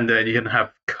 And then you can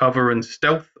have cover and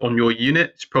stealth on your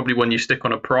unit. It's probably one you stick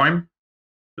on a Prime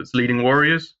that's leading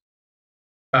warriors.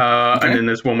 And then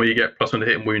there's one where you get +1 to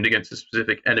hit and wound against a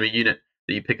specific enemy unit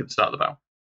that you pick at the start of the battle.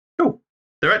 Cool.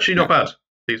 They're actually not bad,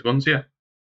 these ones, yeah.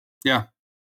 Yeah.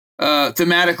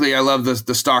 Thematically, I love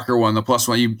the Stalker one, the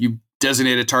 +1. You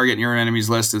designate a target in your enemy's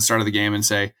list at the start of the game and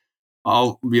say,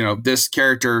 this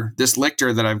character, this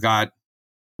lictor that I've got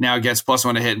now gets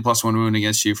 +1 to hit and +1 wound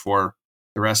against you for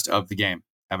the rest of the game.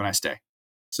 Have a nice day.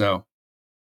 So,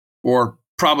 or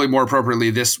probably more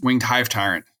appropriately, this Winged Hive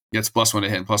Tyrant gets +1 to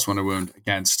hit and +1 to wound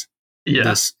against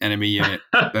this enemy unit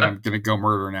that I'm going to go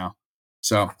murder now.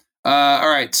 So, all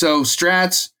right. So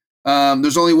strats,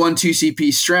 there's only one 2CP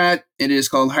strat. It is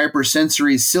called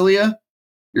Hypersensory Cilia.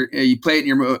 You play it in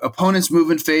your opponent's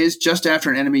movement phase just after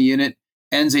an enemy unit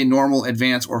ends a normal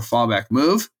advance or fallback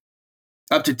move.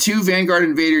 Up to 2 Vanguard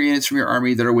Invader units from your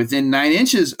army that are within 9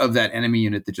 inches of that enemy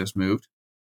unit that just moved,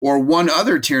 or 1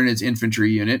 other Tyranids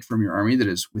infantry unit from your army that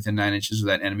is within 9 inches of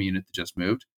that enemy unit that just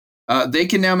moved, they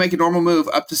can now make a normal move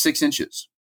up to 6 inches.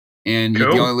 And the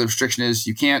only restriction is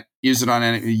you can't use it on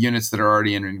any units that are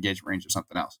already in engagement range of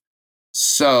something else.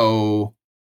 So,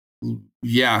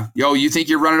 yeah. You think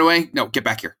you're running away? No, get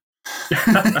back here.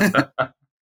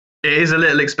 It is a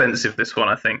little expensive, this one,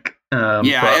 I think.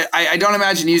 I don't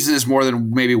imagine using this more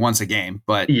than maybe once a game,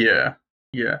 but yeah,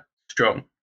 strong.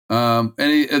 And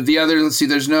the other, let's see,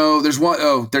 there's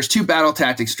 2 battle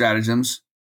tactic stratagems.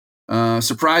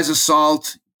 Surprise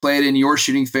assault, play it in your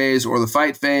shooting phase or the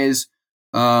fight phase.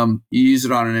 You use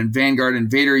it on an Vanguard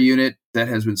Invader unit that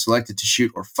has been selected to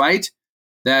shoot or fight.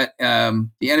 That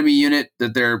the enemy unit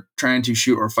that they're trying to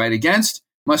shoot or fight against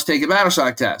must take a battle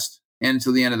shock test. And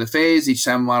until the end of the phase, each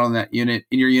time a model in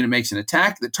your unit makes an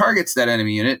attack that targets that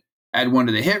enemy unit, add 1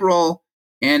 to the hit roll.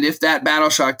 And if that battle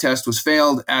shock test was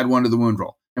failed, add 1 to the wound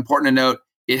roll. Important to note,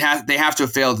 they have to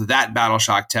have failed that battle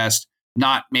shock test,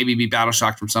 not maybe be battle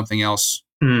shocked from something else,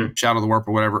 Shadow of the Warp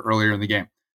or whatever earlier in the game.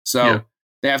 So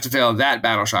they have to fail that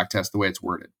battle shock test the way it's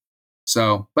worded.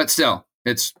 So, but still,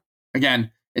 it's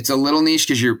a little niche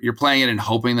because you're playing it and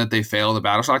hoping that they fail the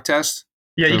battle shock test.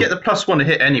 Yeah, you get the +1 to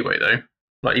hit anyway, though.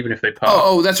 Like, even if they pass.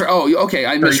 Oh, that's right. Oh, okay.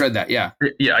 I misread that. Yeah.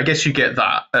 Yeah, I guess you get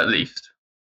that, at least.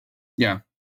 Yeah.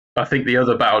 I think the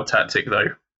other battle tactic, though.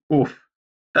 Oof.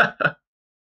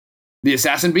 The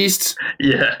Assassin Beasts?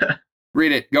 Yeah.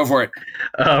 Read it. Go for it.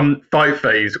 Fight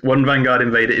phase. 1 Vanguard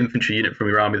Invader infantry unit from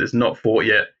your army that's not fought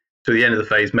yet. To the end of the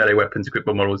phase, melee weapons equipped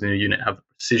by models in your unit have the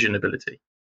precision ability.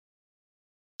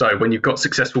 So when you've got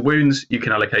successful wounds, you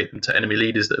can allocate them to enemy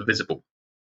leaders that are visible.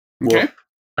 Okay. Woof.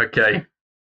 Okay.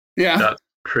 Yeah. That's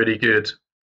pretty good.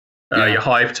 Your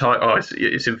Hive type,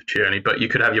 it's infantry only, but you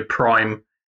could have your Prime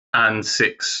and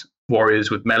 6 warriors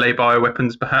with melee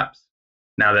bioweapons, perhaps.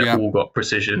 Now they've all got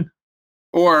precision.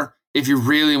 Or if you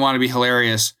really want to be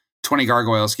hilarious, 20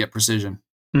 gargoyles get precision.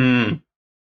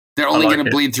 They're only going to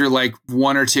bleed through like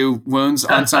 1 or 2 wounds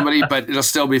on somebody, but it'll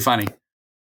still be funny.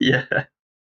 Yeah.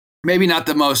 Maybe not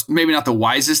the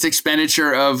wisest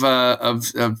expenditure of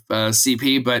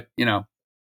CP, but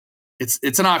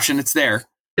it's an option. It's there.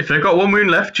 If they've got 1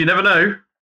 wound left, you never know.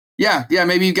 Yeah.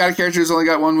 Maybe you've got a character who's only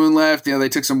got 1 wound left. They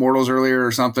took some mortals earlier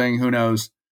or something. Who knows?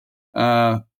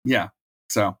 Yeah.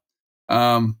 So,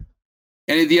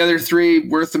 any of the other 3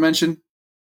 worth the mention?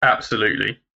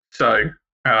 Absolutely. So,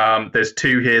 there's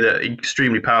 2 here that are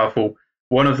extremely powerful.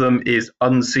 One of them is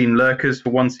Unseen Lurkers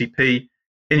for 1 CP.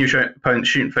 In your opponent's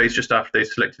shooting phase just after they've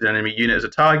selected an enemy unit as a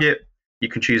target, you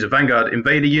can choose a Vanguard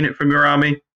Invader unit from your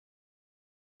army.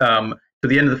 For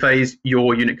the end of the phase,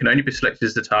 your unit can only be selected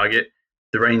as the target.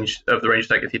 The range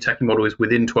attack if the attacking model is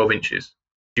within 12 inches.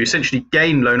 You essentially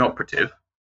gain Lone Operative.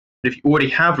 But if you already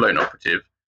have Lone Operative,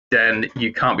 then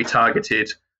you can't be targeted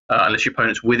unless your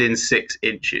opponent's within 6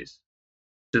 inches.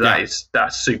 So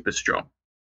that's super strong.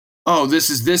 Oh, this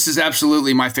is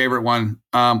absolutely my favorite one.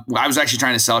 I was actually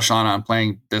trying to sell Shauna on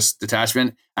playing this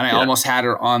detachment, and I almost had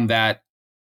her on that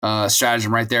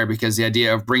stratagem right there, because the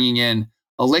idea of bringing in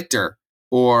a lictor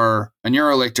or a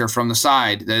neurolictor from the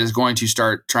side that is going to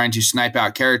start trying to snipe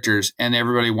out characters, and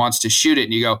everybody wants to shoot it,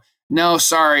 and you go, no,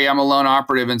 sorry, I'm a lone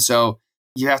operative, and so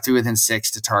you have to be within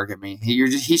 6 to target me.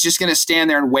 He's just going to stand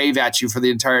there and wave at you for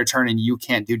the entire turn, and you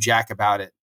can't do jack about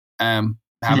it. Have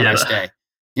a nice day.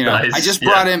 You know, I just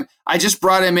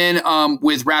brought him in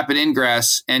with rapid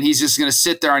ingress, and he's just going to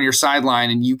sit there on your sideline,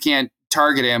 and you can't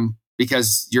target him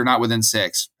because you're not within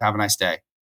 6. Have a nice day.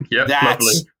 Yep,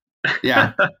 lovely.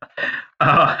 Yeah.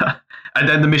 And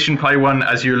then the mission play one,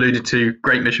 as you alluded to,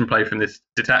 great mission play from this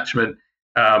detachment.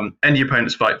 End your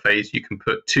opponent's fight phase, you can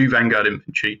put 2 Vanguard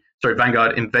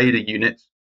Invader units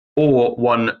or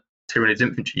 1 Tyranids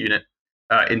infantry unit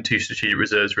into strategic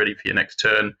reserves ready for your next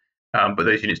turn. But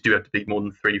those units do have to be more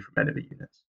than 3 from enemy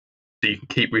units. So you can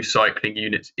keep recycling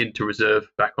units into reserve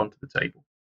back onto the table.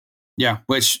 Yeah,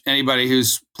 which anybody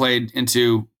who's played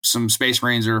into some Space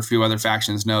Marines or a few other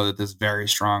factions know that this is very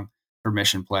strong for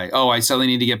mission play. Oh, I suddenly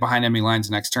need to get behind enemy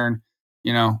lines next turn,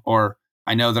 or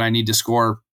I know that I need to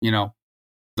score,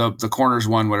 the corners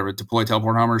one, whatever, deploy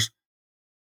teleport hummers.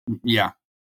 Yeah.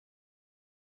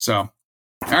 So, all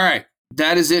right.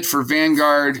 That is it for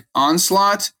Vanguard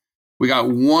Onslaught. We got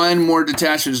one more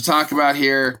detachment to talk about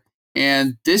here,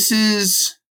 and this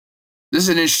is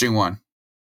an interesting one.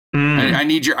 I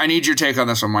need your take on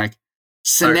this one, Mike.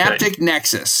 Synaptic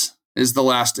Nexus is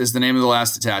the name of the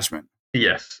last detachment.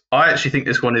 Yes, I actually think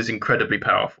this one is incredibly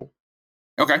powerful.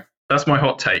 Okay, that's my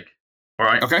hot take. All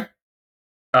right. Okay.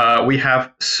 We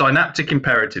have Synaptic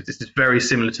Imperatives. This is very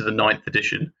similar to the 9th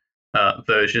edition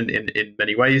version in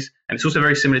many ways, and it's also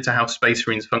very similar to how Space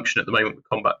Marines function at the moment with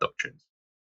combat doctrines.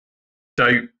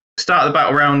 So, start the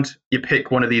battle round, you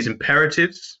pick one of these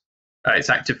imperatives. It's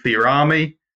active for your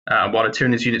army. While a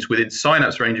Tyranids unit's within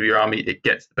Synapse range of your army, it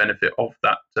gets the benefit of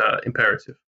that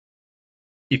imperative.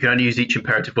 You can only use each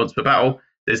imperative once per battle.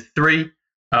 There's 3.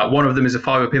 One of them is a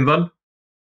 5-up invuln.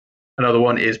 Another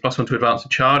one is +1 to advance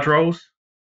and charge rolls.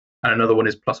 And another one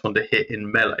is +1 to hit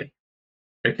in melee.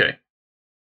 Okay.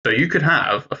 So you could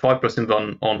have a 5+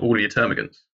 invuln on all of your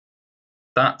termagants.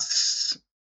 That's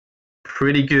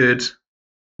pretty good.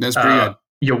 That's pretty good.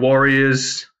 Your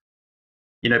warriors,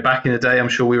 back in the day, I'm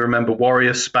sure we remember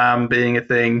warrior spam being a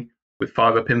thing with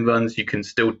 5-up invulns. You can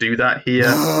still do that here.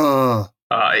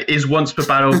 It is once per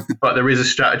battle, but there is a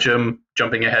stratagem,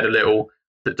 jumping ahead a little,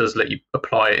 that does let you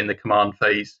apply it in the command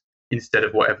phase instead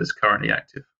of whatever's currently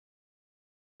active.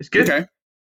 It's good. Okay.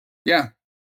 Yeah.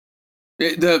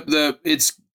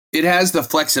 It has the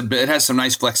flexibility. It has some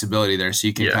nice flexibility there, so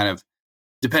you can kind of,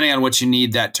 depending on what you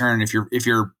need that turn, if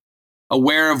you're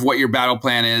aware of what your battle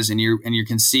plan is, and you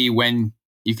can see when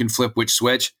you can flip which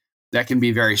switch, that can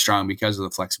be very strong because of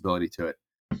the flexibility to it.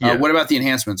 What about the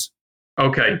enhancements?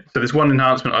 Okay, so there's one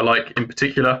enhancement I like in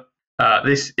particular.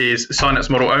 This is Synapse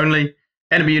model only.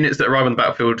 Enemy units that arrive on the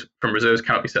battlefield from reserves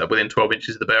cannot be set up within 12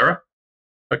 inches of the bearer.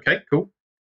 Okay, cool.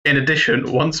 In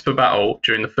addition, once per battle,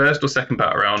 during the first or second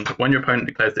battle round, when your opponent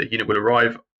declares that a unit will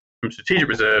arrive from strategic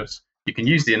reserves, you can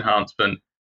use the enhancement.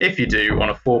 If you do, on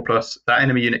a 4+, that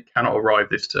enemy unit cannot arrive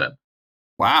this turn.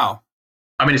 Wow.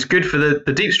 I mean, it's good for the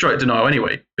deep strike denial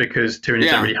anyway, because Tyranids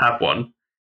don't really have one.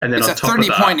 And then it's on a top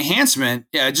 30-point enhancement.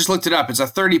 Yeah, I just looked it up. It's a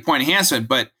 30-point enhancement,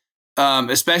 but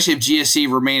especially if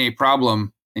GSC remain a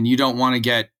problem and you don't want to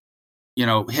get,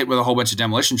 hit with a whole bunch of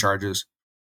demolition charges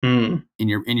in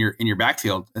your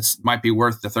backfield, it might be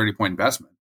worth the 30-point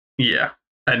investment. Yeah,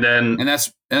 and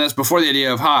that's before the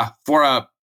idea of 4-up.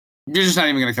 You're just not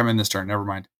even going to come in this turn. Never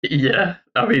mind. Yeah,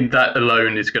 I mean that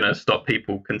alone is going to stop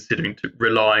people considering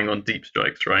relying on deep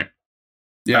strikes, right?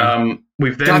 Yeah.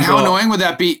 We've then how annoying would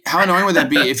that be? How annoying would that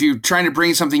be if you're trying to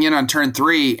bring something in on turn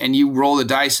 3 and you roll the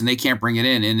dice and they can't bring it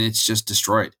in and it's just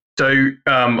destroyed? So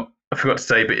I forgot to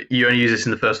say, but you only use this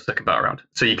in the first or second battle round,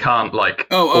 so you can't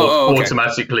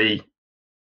automatically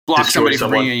block somebody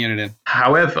from bringing a unit in.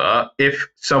 However, if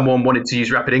someone wanted to use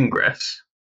rapid ingress,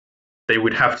 they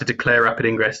would have to declare rapid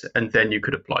ingress, and then you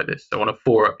could apply this. So on a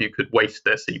 4-up, you could waste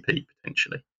their CP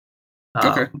potentially,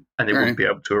 and they wouldn't be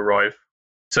able to arrive.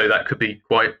 So that could be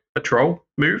quite a troll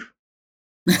move.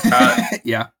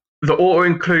 Yeah. The auto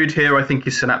include here, I think,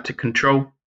 is Synaptic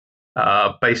Control.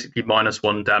 Basically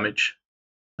 -1 damage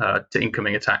to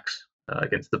incoming attacks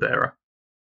against the bearer.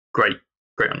 Great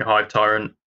on your Hive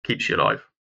Tyrant. Keeps you alive.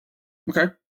 Okay,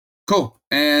 cool.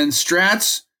 And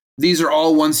strats. These are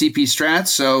all 1 CP strats,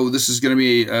 so this is going to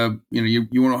be,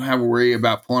 you won't have to worry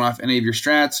about pulling off any of your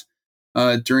strats.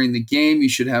 During the game, you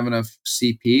should have enough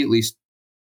CP, at least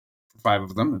 5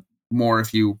 of them. More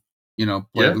if you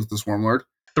play with the Swarm Lord.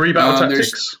 3 battle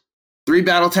tactics. 3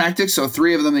 battle tactics, so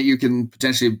 3 of them that you can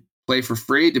potentially play for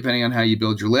free, depending on how you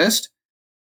build your list.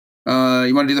 You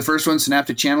want to do the first one,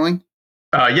 Synaptic Channeling?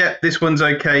 Yeah, this one's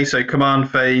okay. So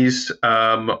command phase,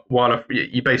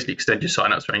 you basically extend your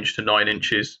synapse range to 9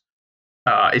 inches.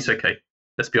 It's okay.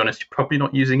 Let's be honest, you're probably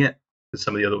not using it because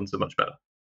some of the other ones are much better.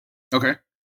 Okay.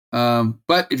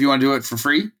 But if you want to do it for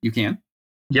free, you can.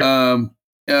 Yeah.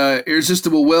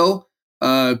 Irresistible Will,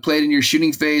 played in your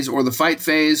shooting phase or the fight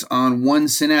phase on one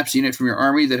synapse unit from your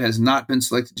army that has not been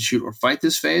selected to shoot or fight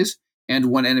this phase, and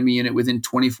one enemy unit within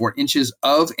 24 inches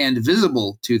of and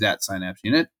visible to that synapse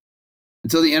unit.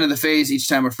 Until the end of the phase, each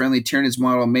time a friendly Tyranids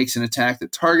model makes an attack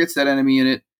that targets that enemy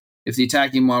unit, if the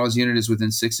attacking model's unit is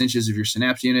within 6 inches of your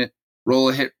synapse unit,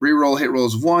 reroll hit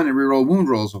rolls of 1 and reroll wound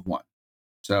rolls of 1.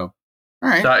 So, all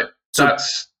right.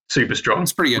 That's super strong.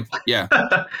 That's pretty good. Yeah.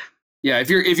 Yeah, if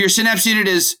your synapse unit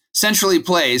is centrally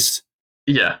placed,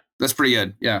 yeah, that's pretty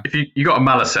good. Yeah. If you got a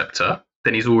Maleceptor,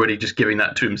 then he's already just giving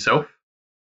that to himself.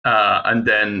 And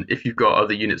then if you've got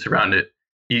other units around it,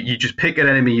 you just pick an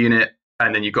enemy unit,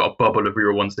 and then you've got a bubble of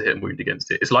reroll ones to hit and wound against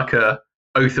it. It's like a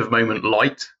Oath of Moment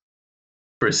light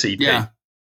for a CP. Yeah.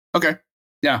 Okay.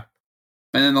 Yeah.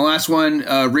 And then the last one,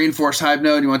 Reinforced Hive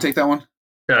Node. You want to take that one?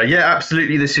 Yeah,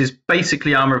 absolutely. This is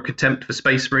basically Armor of Contempt for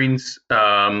Space Marines.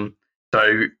 So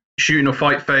shooting or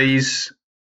fight phase,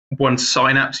 one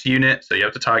synapse unit. So you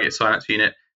have to target a synapse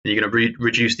unit, and you're going to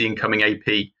reduce the incoming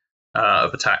AP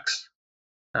of attacks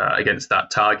against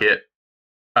that target.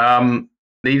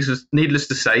 Needless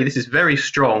to say, this is very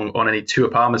strong on any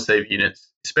 2-up armor save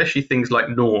units, especially things like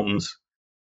Norns.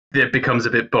 It becomes a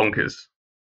bit bonkers.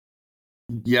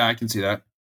 Yeah, I can see that.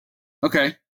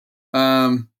 Okay.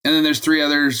 And then there's 3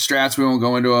 other strats. We won't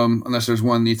go into them unless there's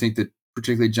one you think that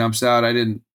particularly jumps out. I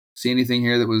didn't see anything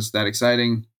here that was that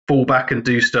exciting. Fall back and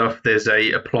do stuff. There's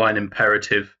a apply an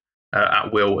imperative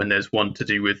at will, and there's one to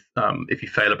do with if you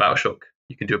fail a battle shock,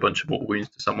 you can do a bunch of mortal wounds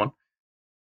to someone.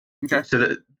 Okay. So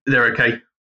that they're okay.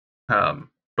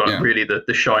 But really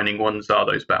the shining ones are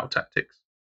those battle tactics,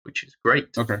 which is great.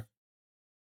 Okay.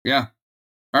 Yeah.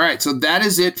 All right. So that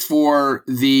is it for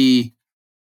the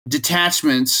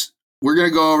detachments. We're going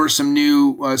to go over some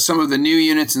of the new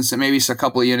units and maybe a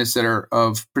couple of units that are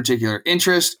of particular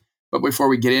interest. But before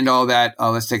we get into all that,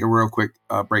 let's take a real quick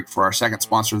break for our second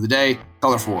sponsor of the day,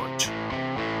 ColorForge.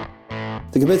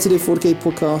 The Competitive 40k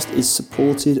podcast is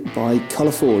supported by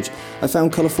ColorForge. I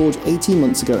found ColorForge 18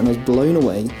 months ago and I was blown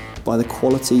away by the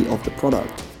quality of the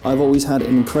product. I've always had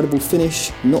an incredible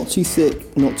finish, not too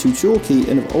thick, not too chalky,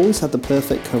 and have always had the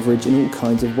perfect coverage in all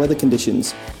kinds of weather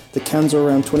conditions. The cans are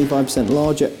around 25%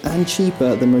 larger and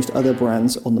cheaper than most other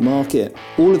brands on the market.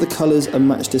 All of the colours are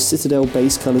matched to Citadel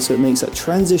base colours, so it makes that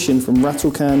transition from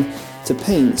rattle can to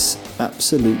paints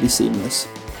absolutely seamless.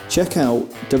 Check out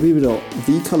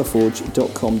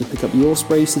www.thecolorforge.com to pick up your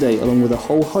sprays today, along with a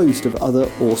whole host of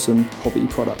other awesome hobby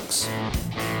products.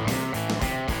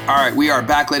 All right, we are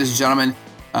back, ladies and gentlemen.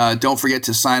 Don't forget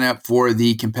to sign up for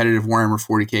the Competitive Warhammer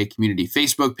 40k community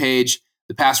Facebook page.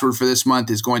 The password for this month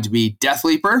is going to be Death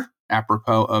Leaper,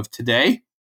 apropos of today.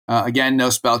 Again, no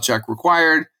spell check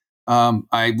required.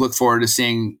 I look forward to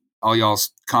seeing all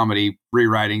y'all's comedy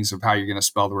rewritings of how you're going to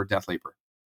spell the word Death Leaper.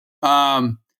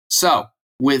 So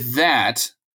with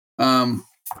that,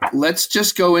 let's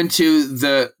just go into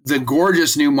the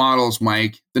gorgeous new models,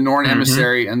 Mike, the Norn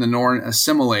Emissary and the Norn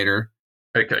Assimilator.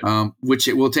 Okay. Which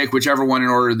it will take whichever one in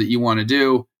order that you want to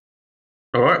do.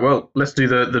 All right. Well, let's do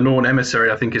the Norn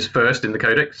Emissary. I think is first in the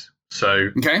Codex. So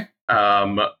okay.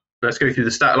 Let's go through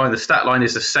the stat line. The stat line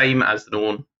is the same as the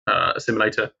Norn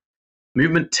Assimilator.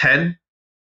 Movement 10,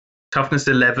 toughness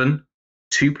 11,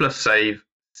 2+ save,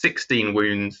 16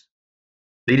 wounds,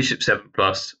 leadership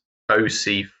 7+,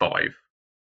 OC 5.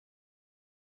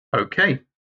 Okay.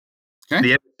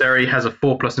 The Emissary has a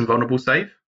 4+ invulnerable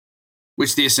save.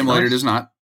 Which the Assimilator does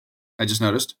not. I just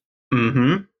noticed.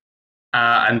 Mm-hmm.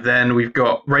 And then we've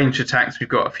got ranged attacks. We've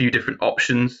got a few different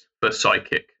options for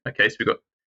Psychic. Okay, so we've got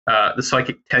the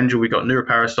Psychic Tendril. We've got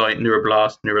Neuroparasite,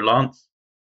 Neuroblast, Neurolance.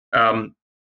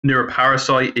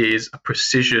 Neuroparasite is a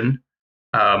precision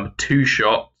 2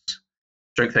 shots,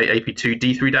 strength 8, AP 2,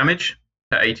 D3 damage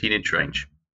at 18-inch range.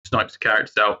 Snipes the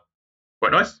characters out.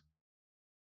 Quite nice.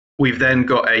 We've then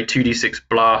got a 2d6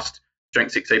 blast,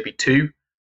 strength 6, AP 2.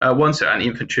 One set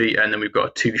anti-infantry, and then we've got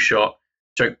a 2-shot,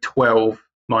 strength 12,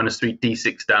 -3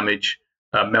 d6 damage,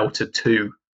 melter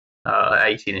 2,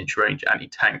 18-inch range,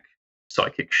 anti-tank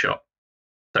psychic shot.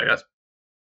 So that's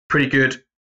pretty good,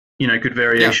 good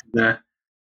variation there.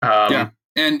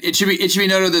 And it should be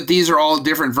noted that these are all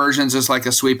different versions, just like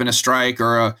a sweep and a strike,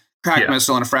 or a crack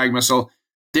missile and a frag missile.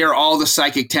 They're all the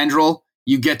psychic tendril.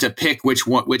 You get to pick which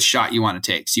shot you want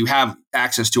to take. So you have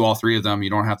access to all 3 of them. You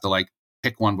don't have to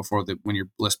pick one when you're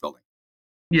list building.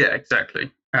 Yeah,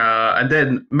 exactly. And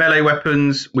then melee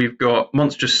weapons, we've got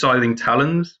monstrous scything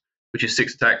talons, which is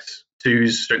 6 attacks,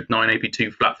 2s, strength 9, AP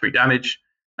 2, flat 3 damage.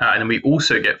 And then we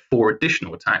also get 4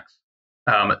 additional attacks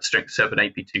at strength 7,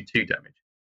 AP 2, 2 damage.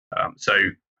 So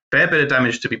fair bit of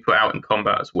damage to be put out in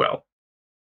combat as well.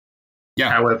 Yeah,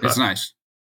 however, it's nice.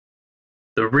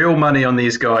 The real money on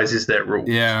these guys is their rules.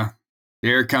 Yeah,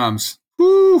 here it comes.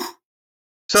 Woo!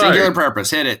 So, singular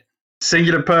purpose, hit it.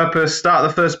 Singular purpose, start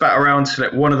the first battle round,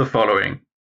 select one of the following.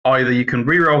 Either you can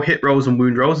reroll hit rolls and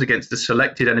wound rolls against a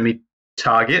selected enemy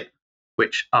target,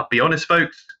 which, I'll be honest,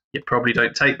 folks, you probably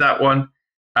don't take that one.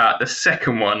 The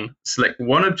second one, select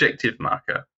one objective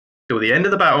marker. Till the end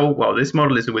of the battle, while this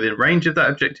model is within range of that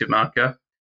objective marker,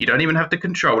 you don't even have to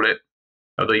control it,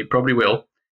 although you probably will.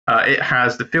 It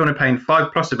has the Feel No Pain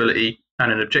 5+ ability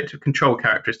and an objective control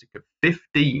characteristic of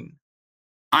 15.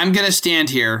 I'm going to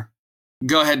stand here.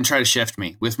 Go ahead and try to shift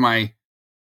me with my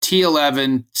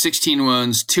T11, 16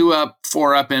 wounds, 2 up,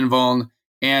 4 up invuln,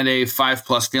 and a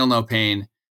 5+ Feel No Pain.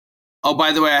 Oh,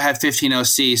 by the way, I have 15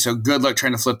 OC, so good luck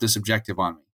trying to flip this objective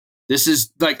on me. This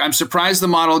is like, I'm surprised the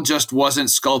model just wasn't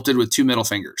sculpted with 2 middle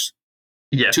fingers.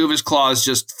 Yeah. 2 of his claws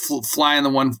just fly in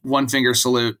the one finger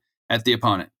salute at the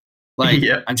opponent. Like,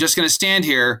 yeah. I'm just going to stand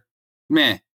here.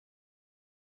 Meh.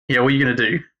 Yeah, what are you going to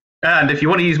do? And if you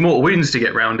want to use Mortal Wounds to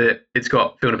get around it, it's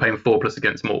got Feel No Pain 4+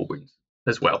 against Mortal Wounds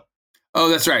as well. Oh,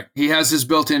 that's right. He has his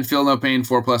built-in Feel No Pain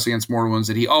 4+ against Mortal Wounds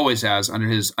that he always has under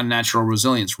his Unnatural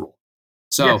Resilience rule.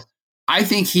 So yes. I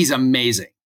think he's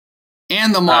amazing.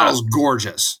 And the model's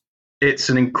gorgeous. It's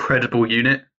an incredible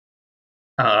unit.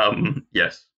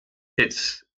 Yes.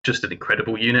 It's just an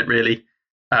incredible unit, really.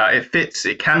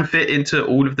 It can fit into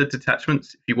all of the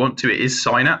detachments if you want to. It is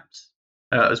Synapse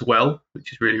as well,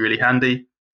 which is really, really handy.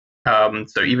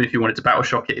 So even if you wanted to battle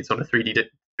shock it, it's on a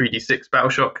 3d6 battle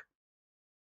shock.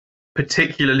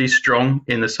 Particularly strong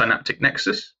in the Synaptic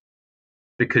Nexus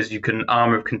because you can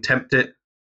Armor of Contempt it,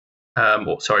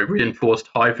 Reinforced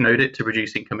Hive Node it to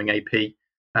reduce incoming AP.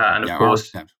 And of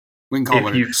course, we can call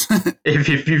it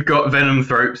if you've got Venom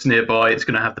Throats nearby, it's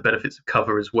going to have the benefits of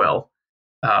cover as well.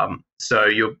 So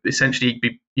you're essentially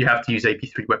you have to use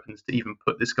AP3 weapons to even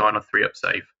put this guy on a 3-up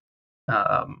save.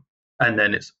 And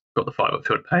then it's got the 5-up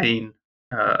Feel No Pain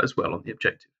as well on the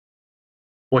objective.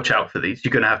 Watch out for these.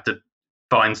 You're going to have to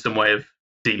find some way of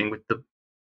dealing with them.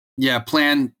 Yeah,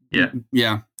 plan.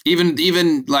 Yeah.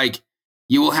 Even like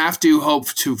you will have to hope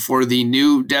for the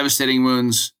new Devastating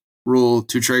Wounds rule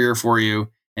to trigger for you,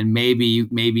 and maybe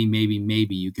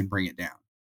you can bring it down.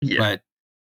 Yeah. But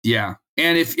yeah.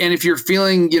 And if you're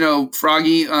feeling,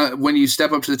 froggy when you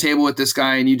step up to the table with this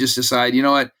guy and you just decide, you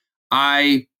know what,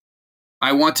 I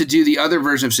want to do the other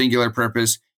version of Singular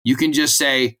Purpose, you can just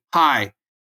say, hi,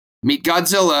 meet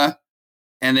Godzilla,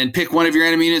 and then pick one of your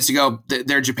enemy units to go,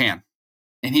 they're Japan.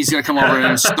 And he's going to come over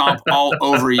and stomp all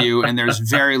over you, and there's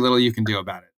very little you can do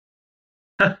about it.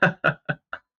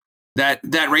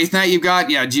 That Wraith Knight you've got,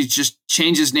 you just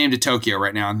change his name to Tokyo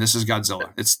right now, and this is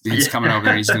Godzilla. He's coming over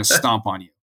there, and he's going to stomp on you.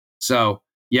 So,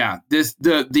 yeah,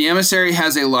 the Emissary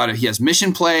has he has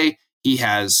mission play, he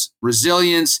has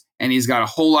resilience, and he's got a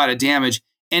whole lot of damage.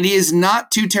 And he is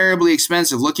not too terribly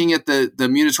expensive. Looking at the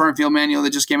Munitorium Field Manual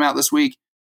that just came out this week,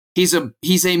 he's a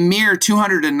mere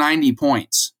 290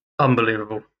 points.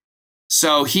 Unbelievable.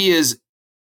 So he is,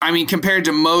 compared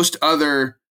to most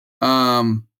other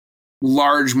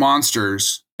large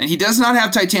monsters, and he does not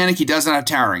have Titanic, he does not have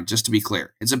Towering, just to be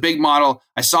clear. It's a big model.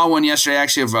 I saw one yesterday,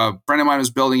 actually, of a friend of mine was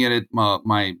building it at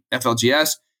my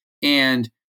FLGS, and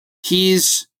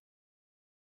he's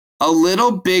a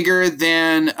little bigger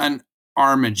than an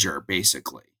Armiger,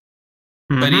 basically.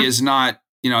 Mm-hmm. But he is not,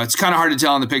 it's kind of hard to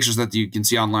tell in the pictures that you can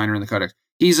see online or in the Codex.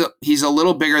 He's a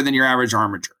little bigger than your average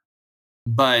Armiger.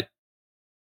 But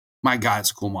my God,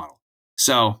 it's a cool model.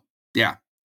 So yeah.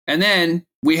 And then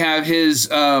we have his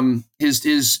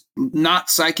not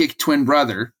psychic twin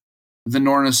brother, the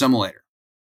Norn Assimilator.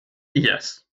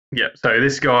 Yes. Yeah. So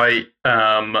this guy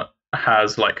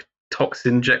has like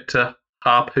toxin injector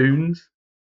harpoons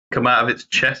come out of its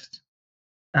chest.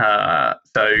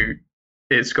 So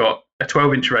it's got a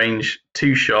 12-inch range,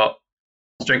 2-shot,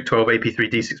 strength 12,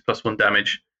 AP3, D6 +1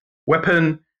 damage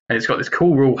weapon, and it's got this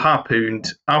cool rule: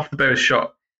 harpooned. After the bearer's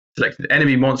shot, select an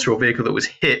enemy monster or vehicle that was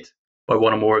hit by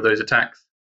one or more of those attacks.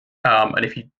 And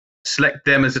if you select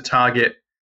them as a target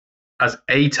of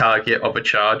a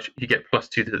charge, you get +2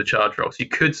 to the charge roll. So you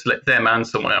could select them and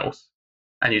someone else,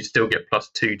 and you'd still get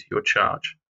 +2 to your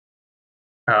charge.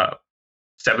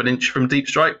 7-inch from deep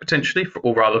strike, potentially,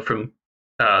 or rather from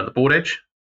the board edge,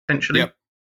 potentially. Yep.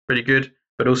 Pretty good,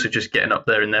 but also just getting up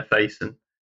there in their face and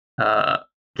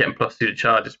getting +2 to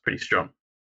charge is pretty strong.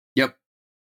 Yep.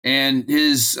 And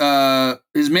his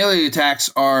melee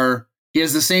attacks are, he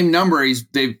has the same number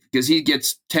because he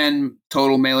gets 10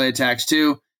 total melee attacks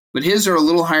too, but his are a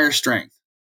little higher strength.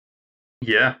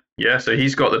 Yeah. So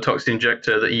he's got the toxin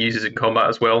injector that he uses in combat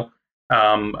as well.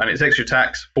 And it's extra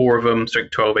attacks, 4 of them,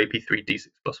 strength 12, AP 3, D6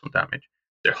 +1 damage.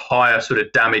 So higher sort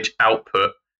of damage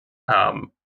output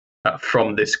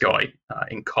from this guy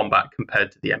in combat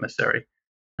compared to the emissary,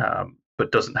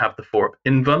 but doesn't have the 4-up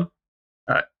invuln.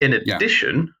 In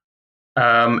addition,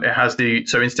 it has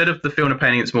so instead of the feel no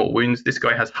pain against mortal wounds, this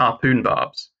guy has harpoon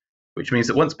barbs, which means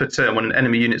that once per turn, when an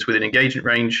enemy unit's within engagement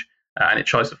range and it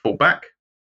tries to fall back,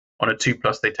 on a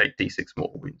 2+, they take D6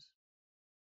 mortal wounds.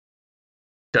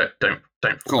 Don't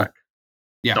fall back.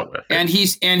 Yeah, not worth it.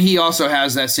 And he also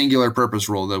has that singular purpose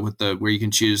rule where you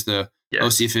can choose the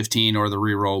OC-15 or the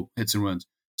reroll hits and wounds.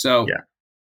 So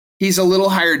he's a little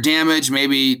higher damage.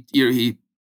 Maybe he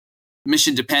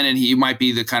mission dependent. He might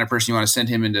be the kind of person you want to send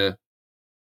him into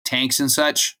tanks and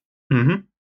such. Mm-hmm.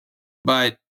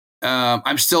 But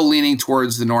I'm still leaning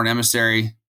towards the Norn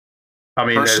Emissary. I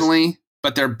mean, personally,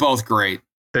 but they're both great.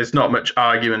 There's not much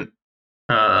argument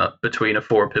between a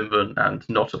 4-up invuln and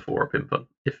not a 4-up invuln.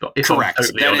 If correct. I'm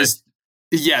totally honest.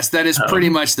 That is pretty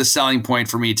much the selling point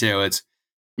for me too. It's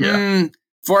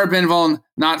 4-up invuln,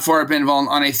 not 4-up invuln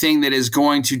on a thing that is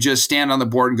going to just stand on the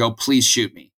board and go, please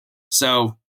shoot me.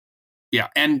 So yeah,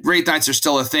 and Wraith Knights are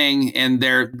still a thing, and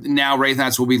now Wraith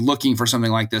Knights will be looking for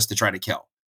something like this to try to kill.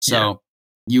 So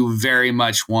you very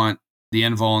much want the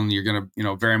invuln. You're going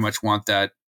to, very much want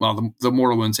that. Well, the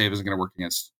mortal wound save isn't going to work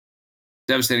against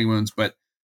devastating wounds, but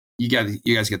you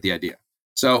guys get the idea.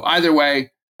 So either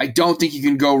way, I don't think you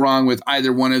can go wrong with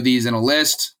either one of these in a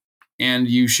list, and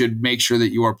you should make sure that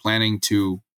you are planning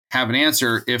to have an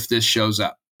answer if this shows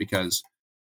up, because,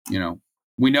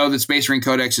 we know that Space Marine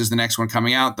Codex is the next one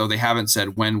coming out, though they haven't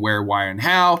said when, where, why, and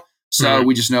how. So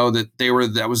we just know that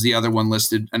that was the other one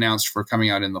announced for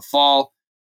coming out in the fall.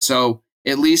 So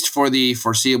at least for the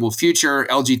foreseeable future,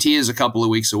 LGT is a couple of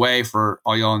weeks away for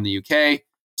all y'all in the UK.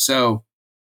 So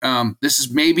this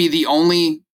is maybe the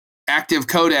only active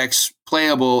Codex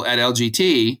playable at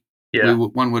LGT,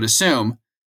 one would assume.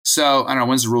 So I don't know,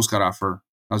 when's the rules cut off for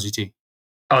LGT?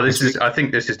 Oh, I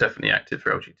think this is definitely active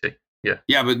for LGT.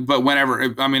 Yeah, but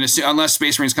whenever, I mean, unless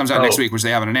Space Marines comes out next week, which they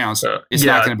haven't announced, it's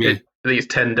not going to be. I think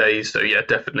it's 10 days, so yeah,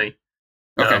 definitely.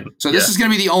 Okay, so this is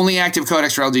going to be the only active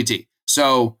Codex for LGT.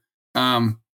 So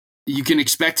you can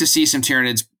expect to see some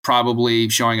Tyranids probably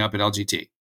showing up at LGT,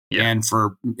 and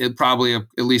for probably at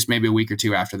least maybe a week or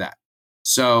two after that.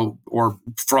 So, or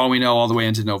for all we know, all the way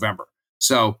into November.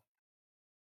 So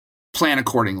plan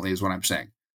accordingly is what I'm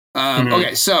saying.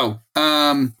 Okay, so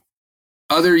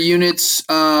other units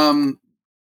are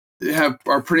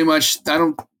pretty much.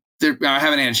 I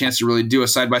haven't had a chance to really do a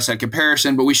side-by-side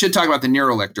comparison, but we should talk about the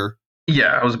Neurolictor.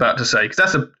 Yeah, I was about to say, because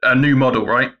that's a new model,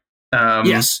 right?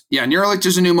 Yes. Yeah,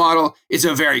 Neurolictor's a new model. It's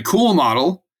a very cool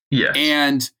model. Yeah.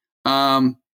 And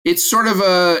it's sort of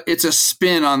it's a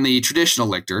spin on the traditional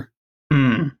Lictor.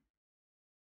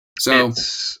 So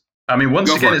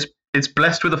once again, it's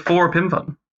blessed with a 4-up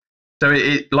invuln. So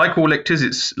it like all Lictors,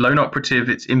 it's lone operative,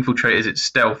 it's infiltrators, it's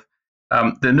stealth.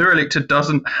 The Neurolictor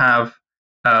doesn't have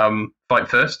fight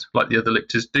first like the other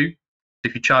Lictors do.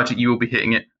 If you charge it, you will be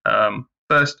hitting it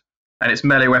first, and its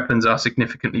melee weapons are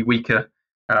significantly weaker.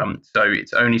 So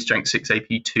it's only strength 6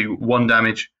 AP 2, 1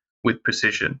 damage with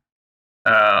precision.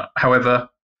 However,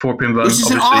 4-up invuln,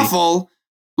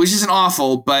 which isn't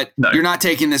awful, but you're not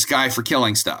taking this guy for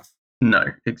killing stuff. No,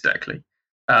 exactly.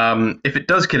 If it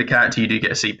does kill a character, you do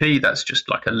get a CP. That's just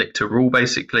like a Lictor rule,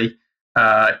 basically.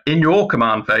 In your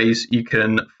command phase, you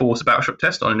can force a Battleshock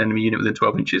test on an enemy unit within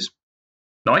 12 inches.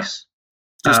 Nice.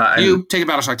 You take a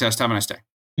Battleshock test. Have a nice day.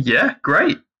 Yeah,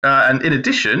 great. And in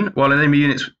addition, while an enemy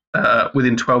unit's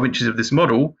within 12 inches of this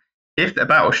model, if they're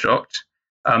Battleshocked,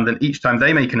 then each time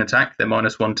they make an attack, they're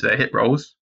 -1 to their hit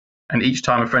rolls. And each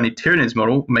time a friendly Tyranids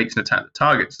model makes an attack that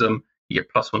targets them, you get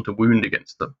 +1 to wound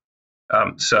against them.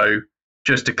 So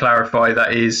just to clarify,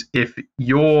 that is, if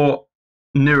your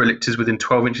Neurolictor is within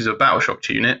 12 inches of a Battleshocked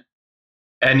unit,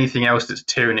 anything else that's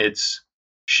Tyranids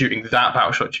shooting that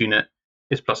Battleshocked unit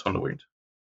is +1 to wound.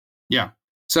 Yeah.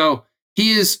 So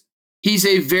he's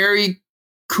a very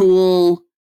cool,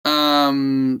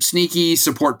 sneaky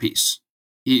support piece.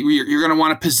 You're going to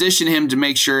want to position him to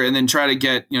make sure, and then try to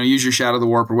get, use your Shadow of the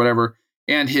Warp or whatever,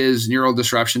 and his Neural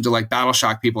Disruption to battle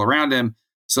shock people around him,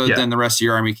 so that then the rest of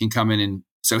your army can come in. And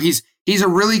so he's a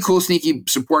really cool, sneaky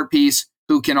support piece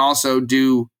who can also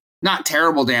do not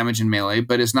terrible damage in melee,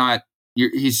 but he's not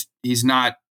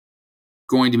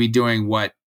going to be doing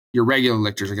what your regular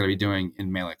lictors are going to be doing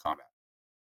in melee combat.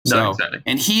 No, So, exactly.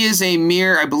 and he is a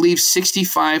mere, I believe,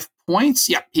 65 points.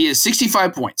 Yeah, he is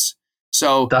 65 points.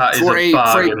 So That is a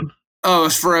bargain.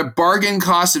 For a bargain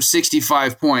cost of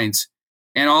 65 points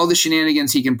and all the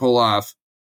shenanigans he can pull off,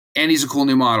 and he's a cool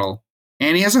new model,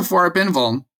 and he has a 4-up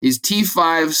invuln. He's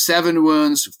T5, 7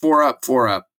 wounds, 4-up,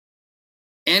 4-up.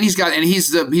 And he's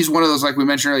one of those, like we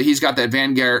mentioned earlier, he's got that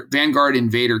Vanguard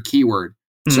Invader keyword.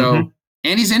 So,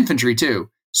 and he's infantry too.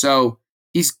 So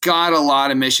he's got a lot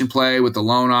of mission play with the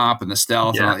lone op and the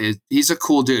stealth. Yeah. And he's a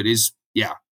cool dude. I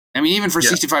mean, even for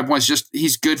 65 points,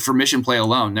 he's good for mission play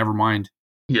alone. Never mind.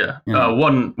 Yeah.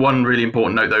 One really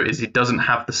important note though is he doesn't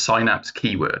have the synapse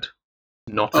keyword,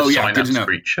 not a synapse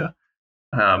creature.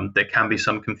 There can be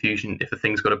some confusion if a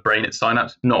thing's got a brain at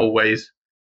synapse. Not always.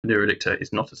 Neurolictor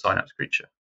is not a synapse creature.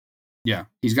 Yeah,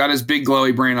 he's got his big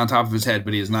glowy brain on top of his head,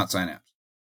 but he is not synapse.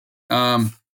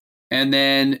 And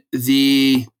then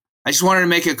I just wanted to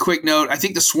make a quick note. I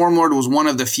think the Swarm Lord was one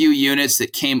of the few units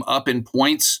that came up in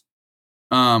points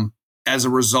as a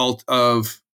result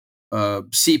of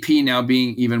CP now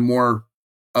being even more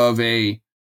of a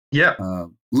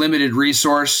limited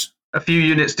resource. A few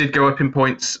units did go up in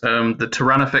points. The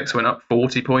Tyrannifex went up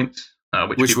 40 points.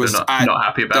 Which people are not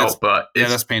happy about, but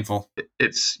that's painful.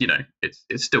 It's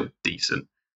it's still decent.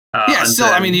 Still,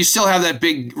 I mean, you still have that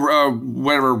big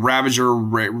whatever Ravager,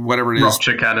 whatever it is,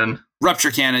 Rupture Cannon,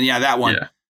 that one.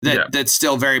 That's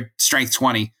still very strength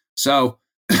 20. So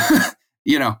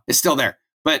it's still there,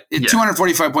 but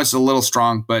 245 points is a little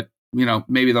strong. But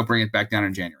maybe they'll bring it back down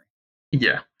in January.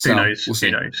 Yeah, who knows? We'll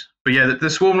see. Who knows? But yeah, the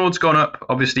Swarm Lord's gone up.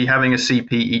 Obviously, having a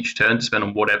CP each turn to spend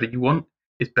on whatever you want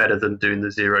is better than doing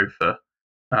the 0 for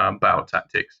battle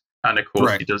tactics. And of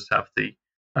course, he does have the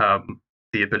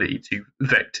ability to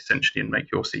vect essentially and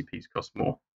make your CPs cost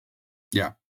more.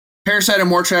 Yeah. Parasite and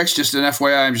Mortrex, just an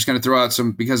FYI, I'm just going to throw out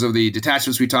some because of the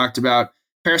detachments we talked about.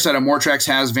 Parasite and Mortrex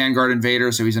has Vanguard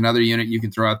Invader, so he's another unit you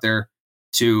can throw out there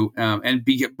too.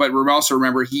 But also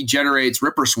remember, he generates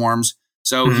Ripper Swarms,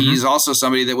 so he's also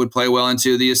somebody that would play well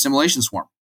into the Assimilation Swarm.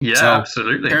 Yeah, so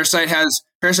absolutely. Parasite and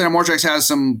Mortrex has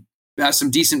some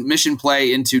decent mission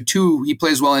play into 2. He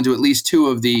plays well into at least 2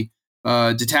 of the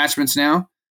detachments now.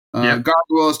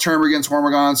 Gargoyles, Termagants,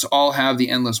 Hormagaunts all have the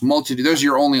Endless Multitude. Those are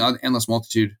your only Endless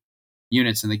Multitude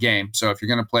units in the game. So if you're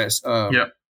going to play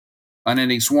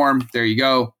Unending Swarm, there you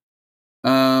go.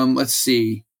 Let's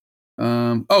see.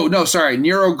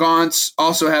 Neurogaunts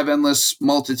also have Endless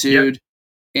Multitude,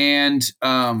 and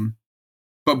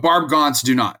but Barb Gaunts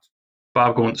do not.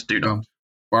 Barb Gaunts do not.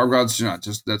 Barb Gaunts do not.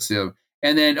 Just that's the other.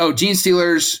 And then, Gene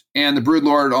Stealers and the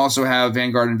Broodlord also have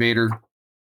Vanguard Invader.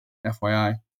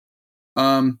 FYI.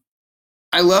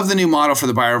 I love the new model for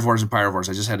the Biovores and Pyrovores.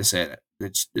 I just had to say it.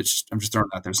 I'm just throwing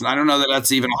it out there. So I don't know that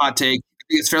that's even a hot take. I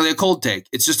think it's fairly a cold take.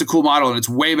 It's just a cool model, and it's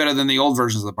way better than the old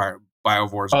versions of the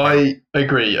Biovores. I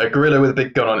agree. A gorilla with a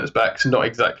big gun on its back is not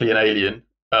exactly an alien.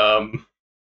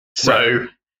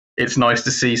 It's nice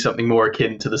to see something more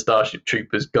akin to the Starship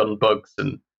Troopers, gun bugs,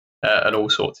 and all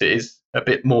sorts. It is a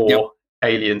bit more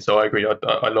alien, so I agree.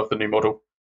 I love the new model.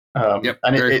 And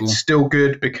it's still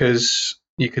good because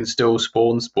you can still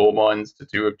spawn spore mines to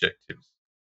do objectives.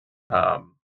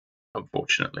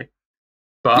 Unfortunately,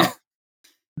 but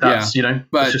that's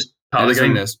it's just part of the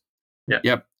game. It is.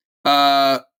 Yep.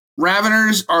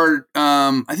 Raveners are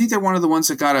I think they're one of the ones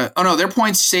that their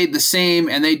points stayed the same,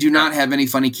 and they do not have any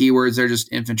funny keywords. They're just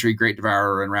infantry, Great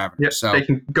Devourer, and Raveners. Yep, so they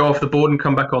can go off the board and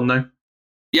come back on though.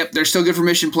 Yep, they're still good for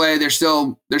mission play. They're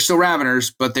still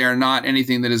Raveners, but they are not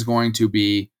anything that is going to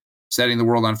be setting the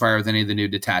world on fire with any of the new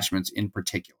detachments in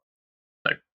particular.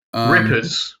 No.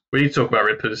 Rippers. We need to talk about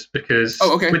Rippers because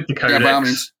with the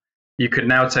Codex, you can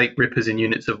now take Rippers in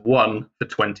units of 1 for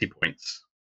 20 points.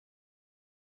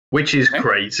 Which is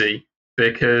crazy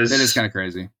because it is kind of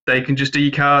crazy. They can just do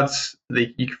your cards.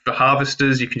 For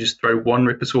harvesters, you can just throw 1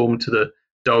 Ripper Swarm to the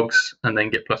dogs and then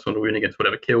get +1 to wound against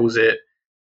whatever kills it.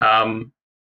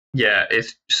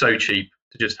 It's so cheap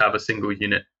to just have a single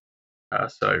unit.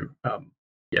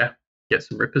 Get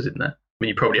some Rippers in there. I mean,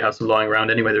 you probably have some lying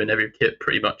around anyway. They're in every kit,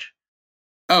 pretty much.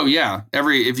 Oh yeah,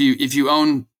 if you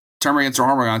own Termagants or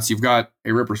Hormagaunts, you've got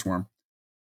a Ripper Swarm.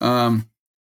 A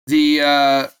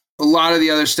lot of the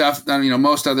other stuff,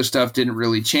 most other stuff didn't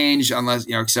really change unless,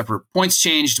 except for points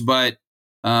changed, but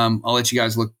I'll let you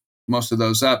guys look most of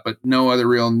those up, but no other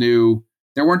real new,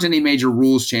 there weren't any major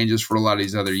rules changes for a lot of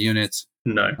these other units.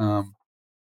 No.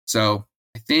 So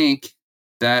I think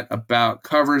that about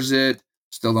covers it.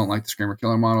 Still don't like the Screamer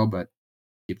Killer model, but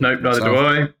nope, neither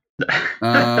do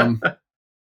I.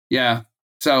 Yeah.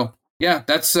 So yeah,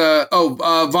 that's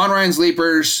Von Ryan's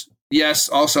Leapers. Yes,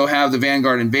 also have the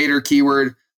Vanguard Invader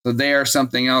keyword. So they are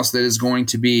something else that is going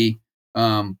to be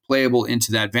playable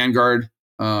into that Vanguard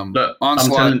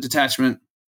onslaught detachment.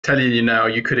 Telling you now,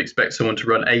 you could expect someone to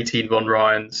run 18 Von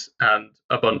Ryans and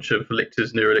a bunch of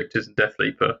Lictors, Neurolictors, and Death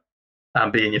Leaper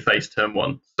and be in your face turn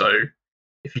 1. So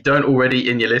if you don't already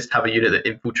in your list have a unit that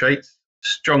infiltrates,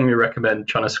 strongly recommend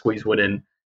trying to squeeze one in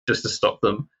just to stop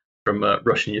them from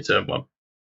rushing your turn 1.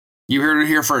 You heard it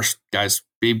here first, guys.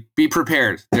 Be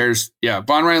prepared. There's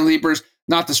Von Ryan Leapers,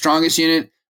 not the strongest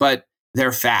unit, but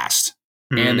they're fast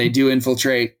and they do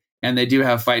infiltrate and they do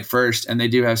have fight first and they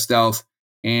do have stealth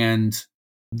and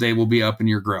they will be up in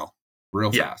your grill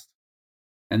real fast.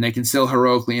 And they can still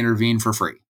heroically intervene for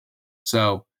free.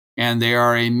 So, and they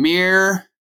are a mere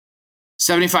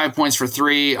 75 points for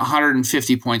 3,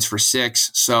 150 points for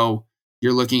 6. So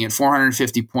you're looking at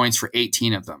 450 points for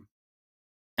 18 of them.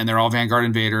 And they're all Vanguard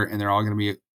Invader, and they're all going to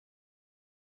be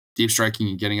deep striking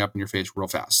and getting up in your face real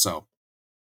fast. So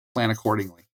plan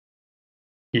accordingly.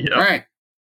 Yep. All right.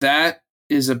 That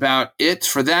is about it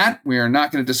for that. We are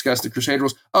not going to discuss the Crusade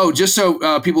rules. Oh, just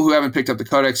so people who haven't picked up the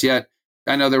Codex yet,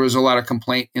 I know there was a lot of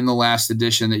complaint in the last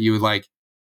edition that you would like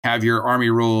have your army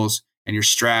rules and your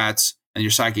strats and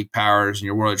your psychic powers and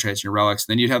your warlord traits and your relics.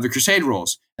 Then you'd have the Crusade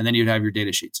rules, and then you'd have your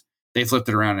data sheets. They flipped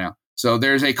it around now. So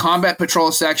there's a combat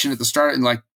patrol section at the start, and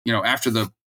after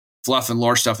the fluff and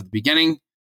lore stuff at the beginning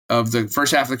of the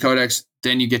first half of the Codex,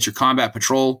 then you get your combat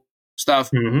patrol stuff,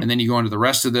 and then you go into the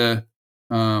rest of the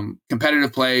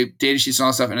competitive play, data sheets and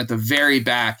all that stuff, and at the very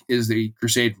back is the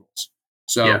Crusade rules.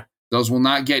 So those will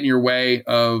not get in your way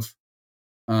of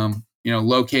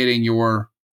locating your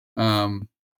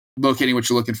locating what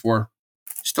you're looking for.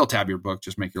 Still tab your book,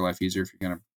 just make your life easier if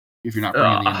you're not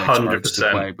bringing the index cards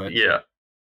to play. But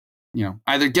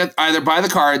either buy the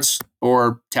cards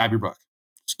or tab your book.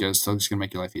 It's still just gonna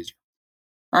make your life easier.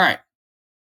 All right.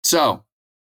 So,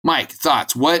 Mike,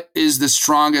 thoughts? What is the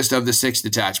strongest of the 6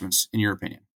 detachments, in your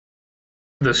opinion?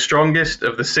 The strongest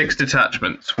of the 6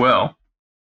 detachments? Well,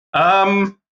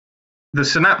 the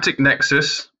Synaptic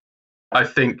Nexus, I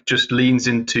think, just leans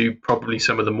into probably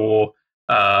some of the more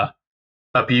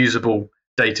abusable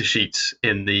data sheets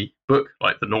in the book,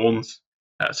 like the Norns.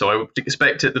 So I would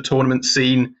expect at the tournament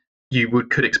scene, you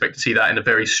could expect to see that in a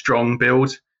very strong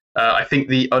build. I think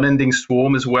the Unending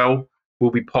Swarm as well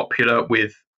will be popular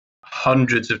with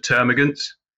hundreds of termagants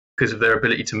because of their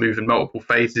ability to move in multiple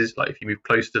phases, like if you move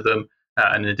close to them,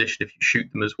 and in addition, if you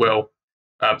shoot them as well.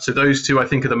 So those two, I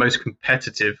think, are the most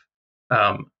competitive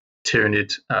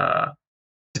Tyranid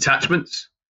detachments.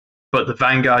 But the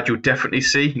Vanguard you'll definitely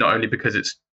see, not only because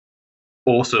it's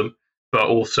awesome, but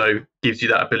also gives you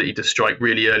that ability to strike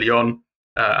really early on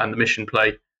and the mission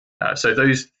play. So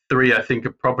those 3, I think,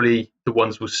 are probably the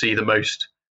ones we'll see the most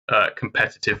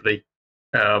competitively.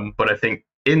 But I think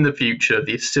in the future,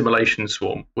 the Assimilation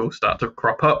Swarm will start to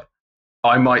crop up.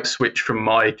 I might switch from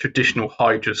my traditional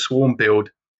Hydra Swarm build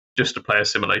just to play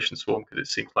Assimilation Swarm because it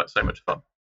seems like so much fun.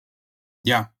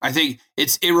 Yeah, I think the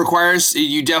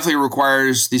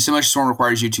Assimilation Swarm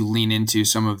requires you to lean into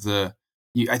some of the.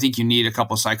 I think you need a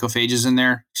couple of psychophages in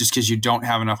there just because you don't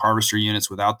have enough harvester units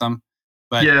without them.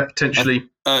 But yeah, potentially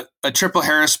a triple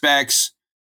Haruspex,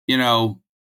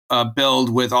 build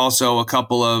with also a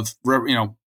couple of 3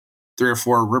 or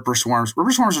 4 Ripper Swarms.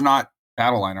 Ripper Swarms are not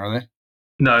battle line, are they?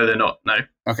 No, they're not. No.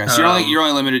 Okay, so you're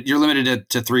only limited. You're limited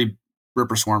to 3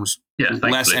 Ripper Swarms. Yeah,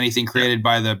 less anything created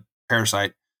by the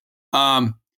parasite.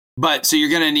 But so you're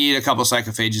going to need a couple of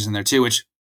psychophages in there too. Which,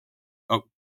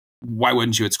 why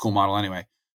wouldn't you? It's a cool model anyway.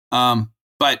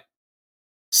 But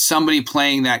somebody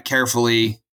playing that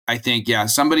carefully, I think,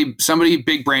 somebody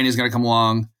big brain is going to come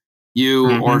along.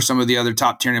 You or some of the other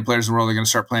top Tyranid players in the world are going to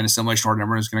start playing Assimilation Order, and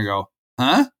everyone's going to go,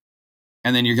 huh?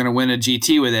 And then you're going to win a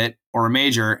GT with it or a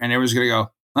major, and everyone's going to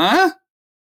go, huh?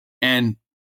 And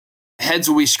heads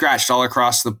will be scratched all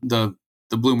across the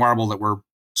blue marble that we're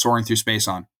soaring through space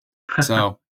on.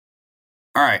 So,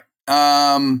 all right.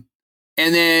 And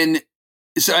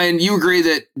you agree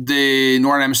that the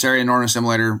Northern Emissary and Northern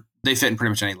Assimilator, they fit in pretty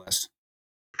much any list?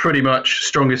 Pretty much.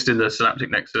 Strongest in the Synaptic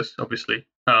Nexus, obviously.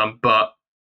 But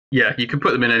yeah, you can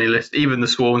put them in any list, even the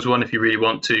Swarms one if you really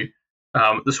want to.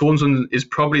 The Swarms one is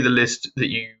probably the list that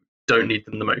you don't need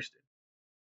them the most in.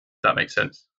 If that makes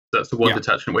sense. That's the one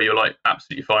detachment where you're like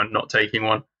absolutely fine not taking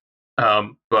one.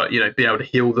 But being able to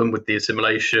heal them with the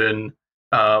assimilation,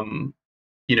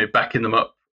 backing them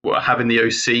up, having the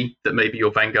OC that maybe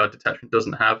your Vanguard detachment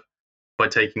doesn't have by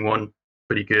taking one,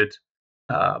 pretty good.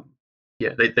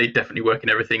 They definitely work in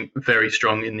everything. Very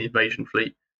strong in the invasion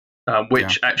fleet,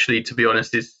 which actually, to be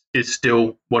honest, is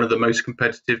still one of the most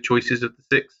competitive choices of the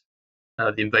 6.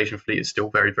 The invasion fleet is still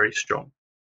very, very strong.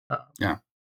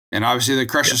 And obviously the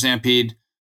Crusher Stampede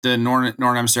the Norn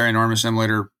Emissary and Norn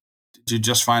Assimilator do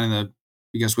just fine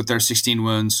because with their 16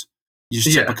 wounds, you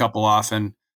just chip a couple off,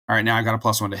 and all right, now I got a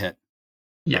 +1 to hit.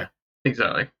 Yeah,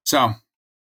 exactly. So, all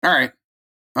right.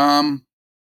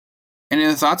 Any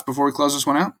other thoughts before we close this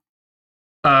one out?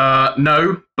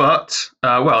 No, but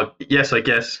well, yes, I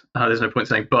guess. There's no point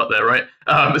saying but there, right?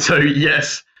 So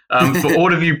yes, for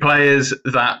all of you players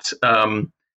that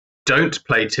don't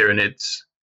play Tyranids,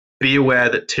 be aware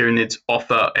that Tyranids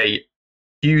offer a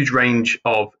huge range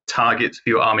of targets for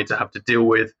your army to have to deal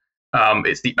with.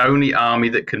 It's the only army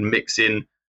that can mix in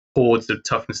hordes of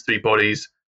toughness 3 bodies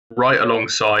right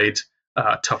alongside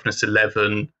toughness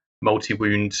 11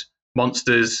 multi-wound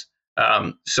monsters.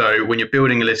 So when you're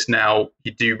building a list now,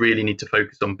 you do really need to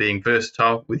focus on being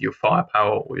versatile with your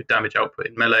firepower or your damage output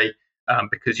in melee,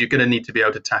 because you're going to need to be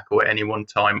able to tackle at any one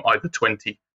time either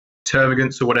 20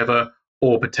 Termagants or whatever,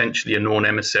 or potentially a Norn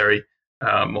Emissary,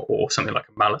 or something like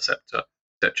a Maleceptor,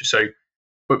 etc.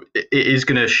 So it is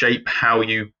going to shape how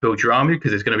you build your army,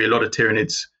 because there's going to be a lot of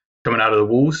Tyranids coming out of the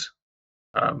walls,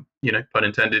 pun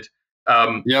intended.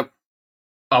 Yep.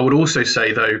 I would also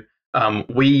say, though,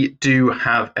 we do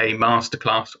have a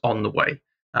masterclass on the way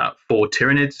for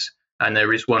Tyranids, and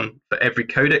there is one for every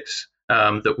Codex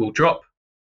that will drop.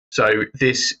 So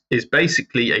this is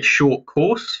basically a short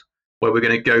course where we're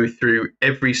going to go through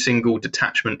every single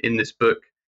detachment in this book,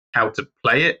 how to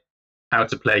play it, how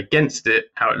to play against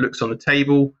it, how it looks on the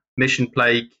table, mission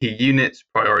play, key units,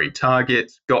 priority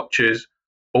targets, gotchas,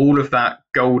 all of that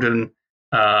golden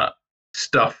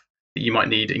stuff that you might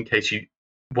need in case you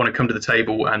want to come to the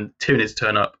table and Tyranids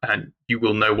turn up, and you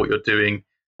will know what you're doing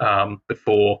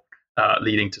before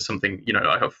leading to something,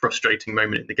 like a frustrating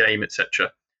moment in the game,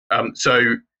 etc.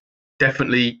 So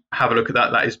definitely have a look at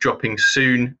that. That is dropping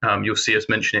soon. You'll see us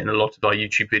mention it in a lot of our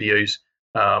YouTube videos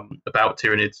about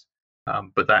Tyranids,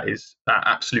 but that is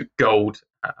absolute gold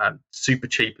and super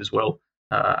cheap as well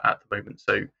at the moment.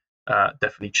 So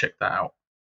definitely check that out.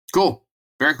 Cool.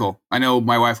 Very cool. I know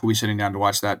my wife will be sitting down to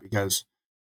watch that because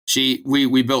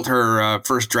we built her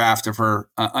first draft of her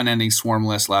Unending Swarm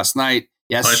list last night.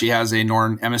 Yes, Nice. She has a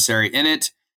Norn Emissary in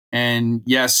it. And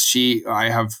yes, she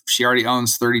already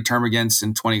owns 30 Termagants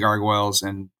and 20 Gargoyles,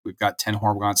 and we've got 10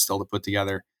 Hormagaunts still to put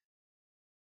together.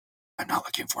 I'm not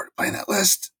looking forward to playing that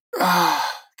list.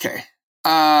 Okay.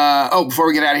 Before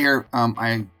we get out of here,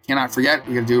 I cannot forget,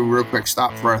 we're going to do a real quick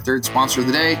stop for our third sponsor of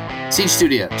the day, Siege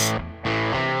Studios.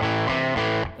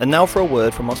 And now for a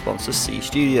word from our sponsor, Siege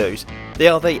Studios. They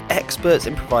are the experts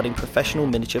in providing professional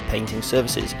miniature painting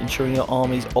services, ensuring your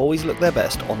armies always look their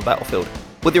best on the battlefield.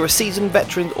 Whether you're a seasoned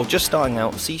veteran or just starting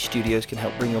out, Siege Studios can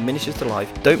help bring your miniatures to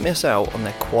life. Don't miss out on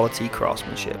their quality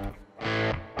craftsmanship.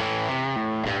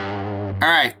 All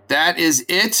right, that is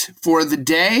it for the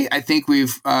day. I think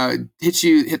we've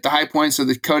hit the high points of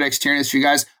the Codex Tyranids for you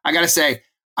guys. I got to say,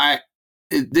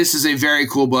 this is a very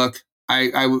cool book.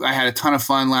 I had a ton of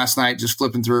fun last night just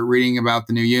flipping through it, reading about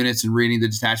the new units and reading the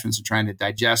detachments and trying to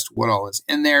digest what all is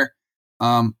in there.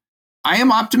 I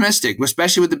am optimistic,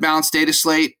 especially with the balanced data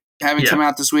slate having come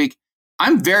out this week.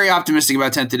 I'm very optimistic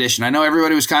about 10th edition. I know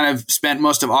everybody was kind of spent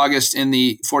most of August in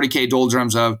the 40K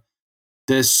doldrums of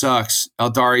this sucks.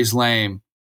 Eldari's lame.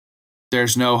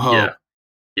 There's no hope.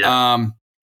 Yeah.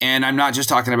 And I'm not just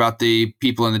talking about the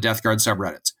people in the Death Guard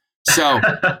subreddits. So,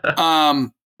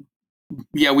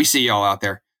 yeah, we see y'all out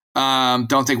there.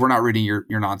 Don't think we're not reading your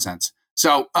nonsense.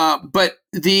 So, but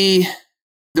the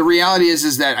reality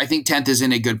is that I think 10th is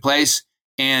in a good place.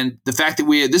 And the fact that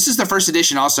this is the first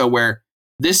edition also where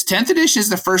this 10th edition is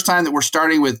the first time that we're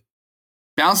starting with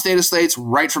balanced data slates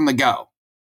right from the go.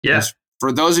 Yes.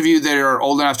 For those of you that are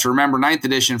old enough to remember 9th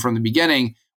edition from the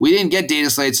beginning, we didn't get data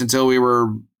slates until we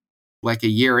were like a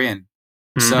year in,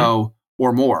 so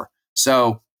or more.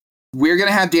 So we're going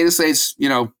to have data slates.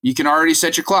 You can already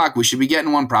set your clock. We should be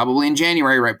getting one probably in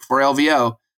January, right before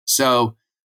LVO. So,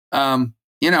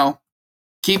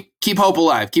 keep hope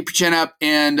alive. Keep your chin up,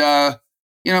 and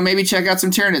maybe check out some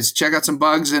Tyranids, check out some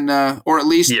bugs, and or at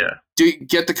least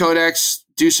get the Codex,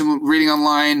 do some reading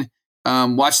online.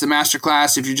 Watch the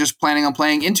masterclass if you're just planning on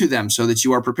playing into them so that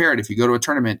you are prepared. If you go to a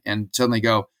tournament and suddenly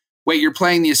go, wait, you're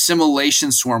playing the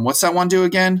Assimilation Swarm. What's that one do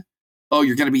again? Oh,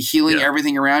 you're going to be healing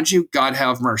everything around you? God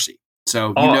have mercy.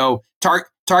 So, target,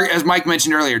 as Mike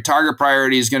mentioned earlier, target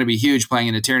priority is going to be huge playing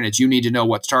into Tyranids. You need to know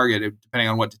what's targeted depending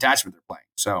on what detachment they're playing.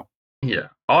 So, yeah,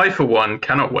 I, for one,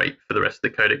 cannot wait for the rest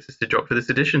of the codexes to drop for this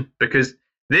edition, because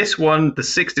this one, the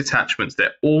 6 detachments,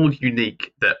 they're all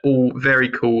unique. They're all very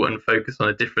cool and focused on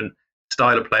a different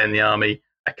style of play in the army.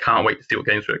 I can't wait to see what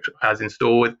Games Workshop has in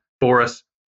store for us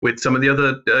with some of the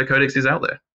other codexes out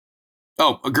there.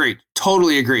 Oh, agreed.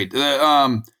 Totally agreed.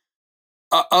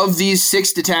 of these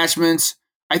 6 detachments,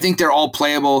 I think they're all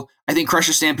playable. I think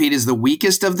Crusher Stampede is the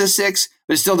weakest of the 6,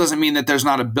 but it still doesn't mean that there's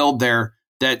not a build there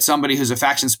that somebody who's a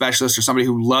faction specialist or somebody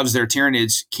who loves their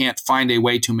Tyranids can't find a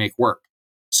way to make work.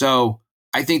 So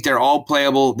I think they're all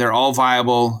playable, they're all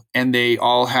viable, and they're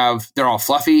all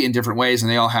fluffy in different ways, and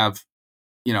they all have,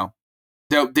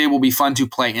 they will be fun to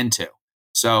play into.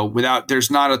 So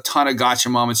there's not a ton of gotcha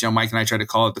moments. Mike and I tried to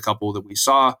call it the couple that we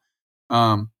saw.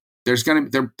 There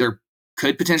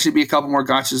could potentially be a couple more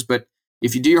gotchas, but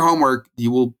if you do your homework,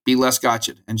 you will be less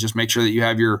gotcha'd, and just make sure that you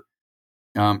have your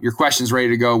questions ready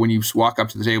to go when you walk up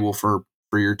to the table for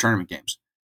your tournament games.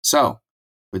 So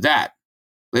with that,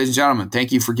 ladies and gentlemen,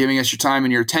 thank you for giving us your time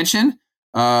and your attention.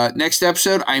 Next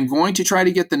episode, I'm going to try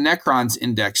to get the Necrons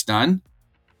index done.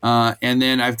 And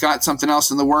then I've got something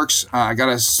else in the works. I got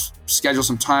to schedule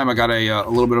some time. I got a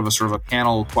little bit of a sort of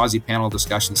a quasi-panel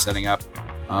discussion setting up.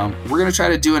 We're going to try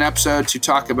to do an episode to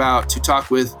talk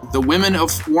with the women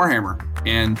of Warhammer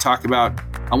and talk about,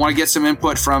 I want to get some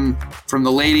input from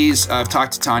the ladies. I've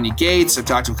talked to Tanya Gates. I've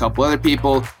talked to a couple other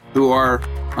people who are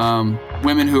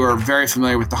women who are very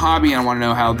familiar with the hobby, and I want to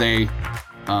know how they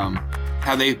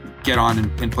get on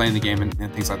and playing the game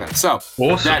and things like that. So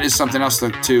awesome. That is something else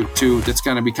that's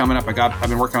going to be coming up. I've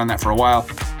been working on that for a while.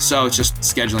 So it's just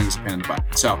scheduling is a pain in the butt.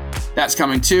 So that's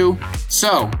coming too.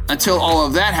 So until all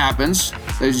of that happens,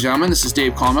 ladies and gentlemen, this is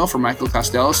Dave Colmell from Michael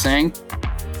Costello saying,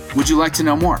 would you like to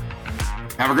know more?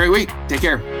 Have a great week. Take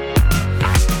care.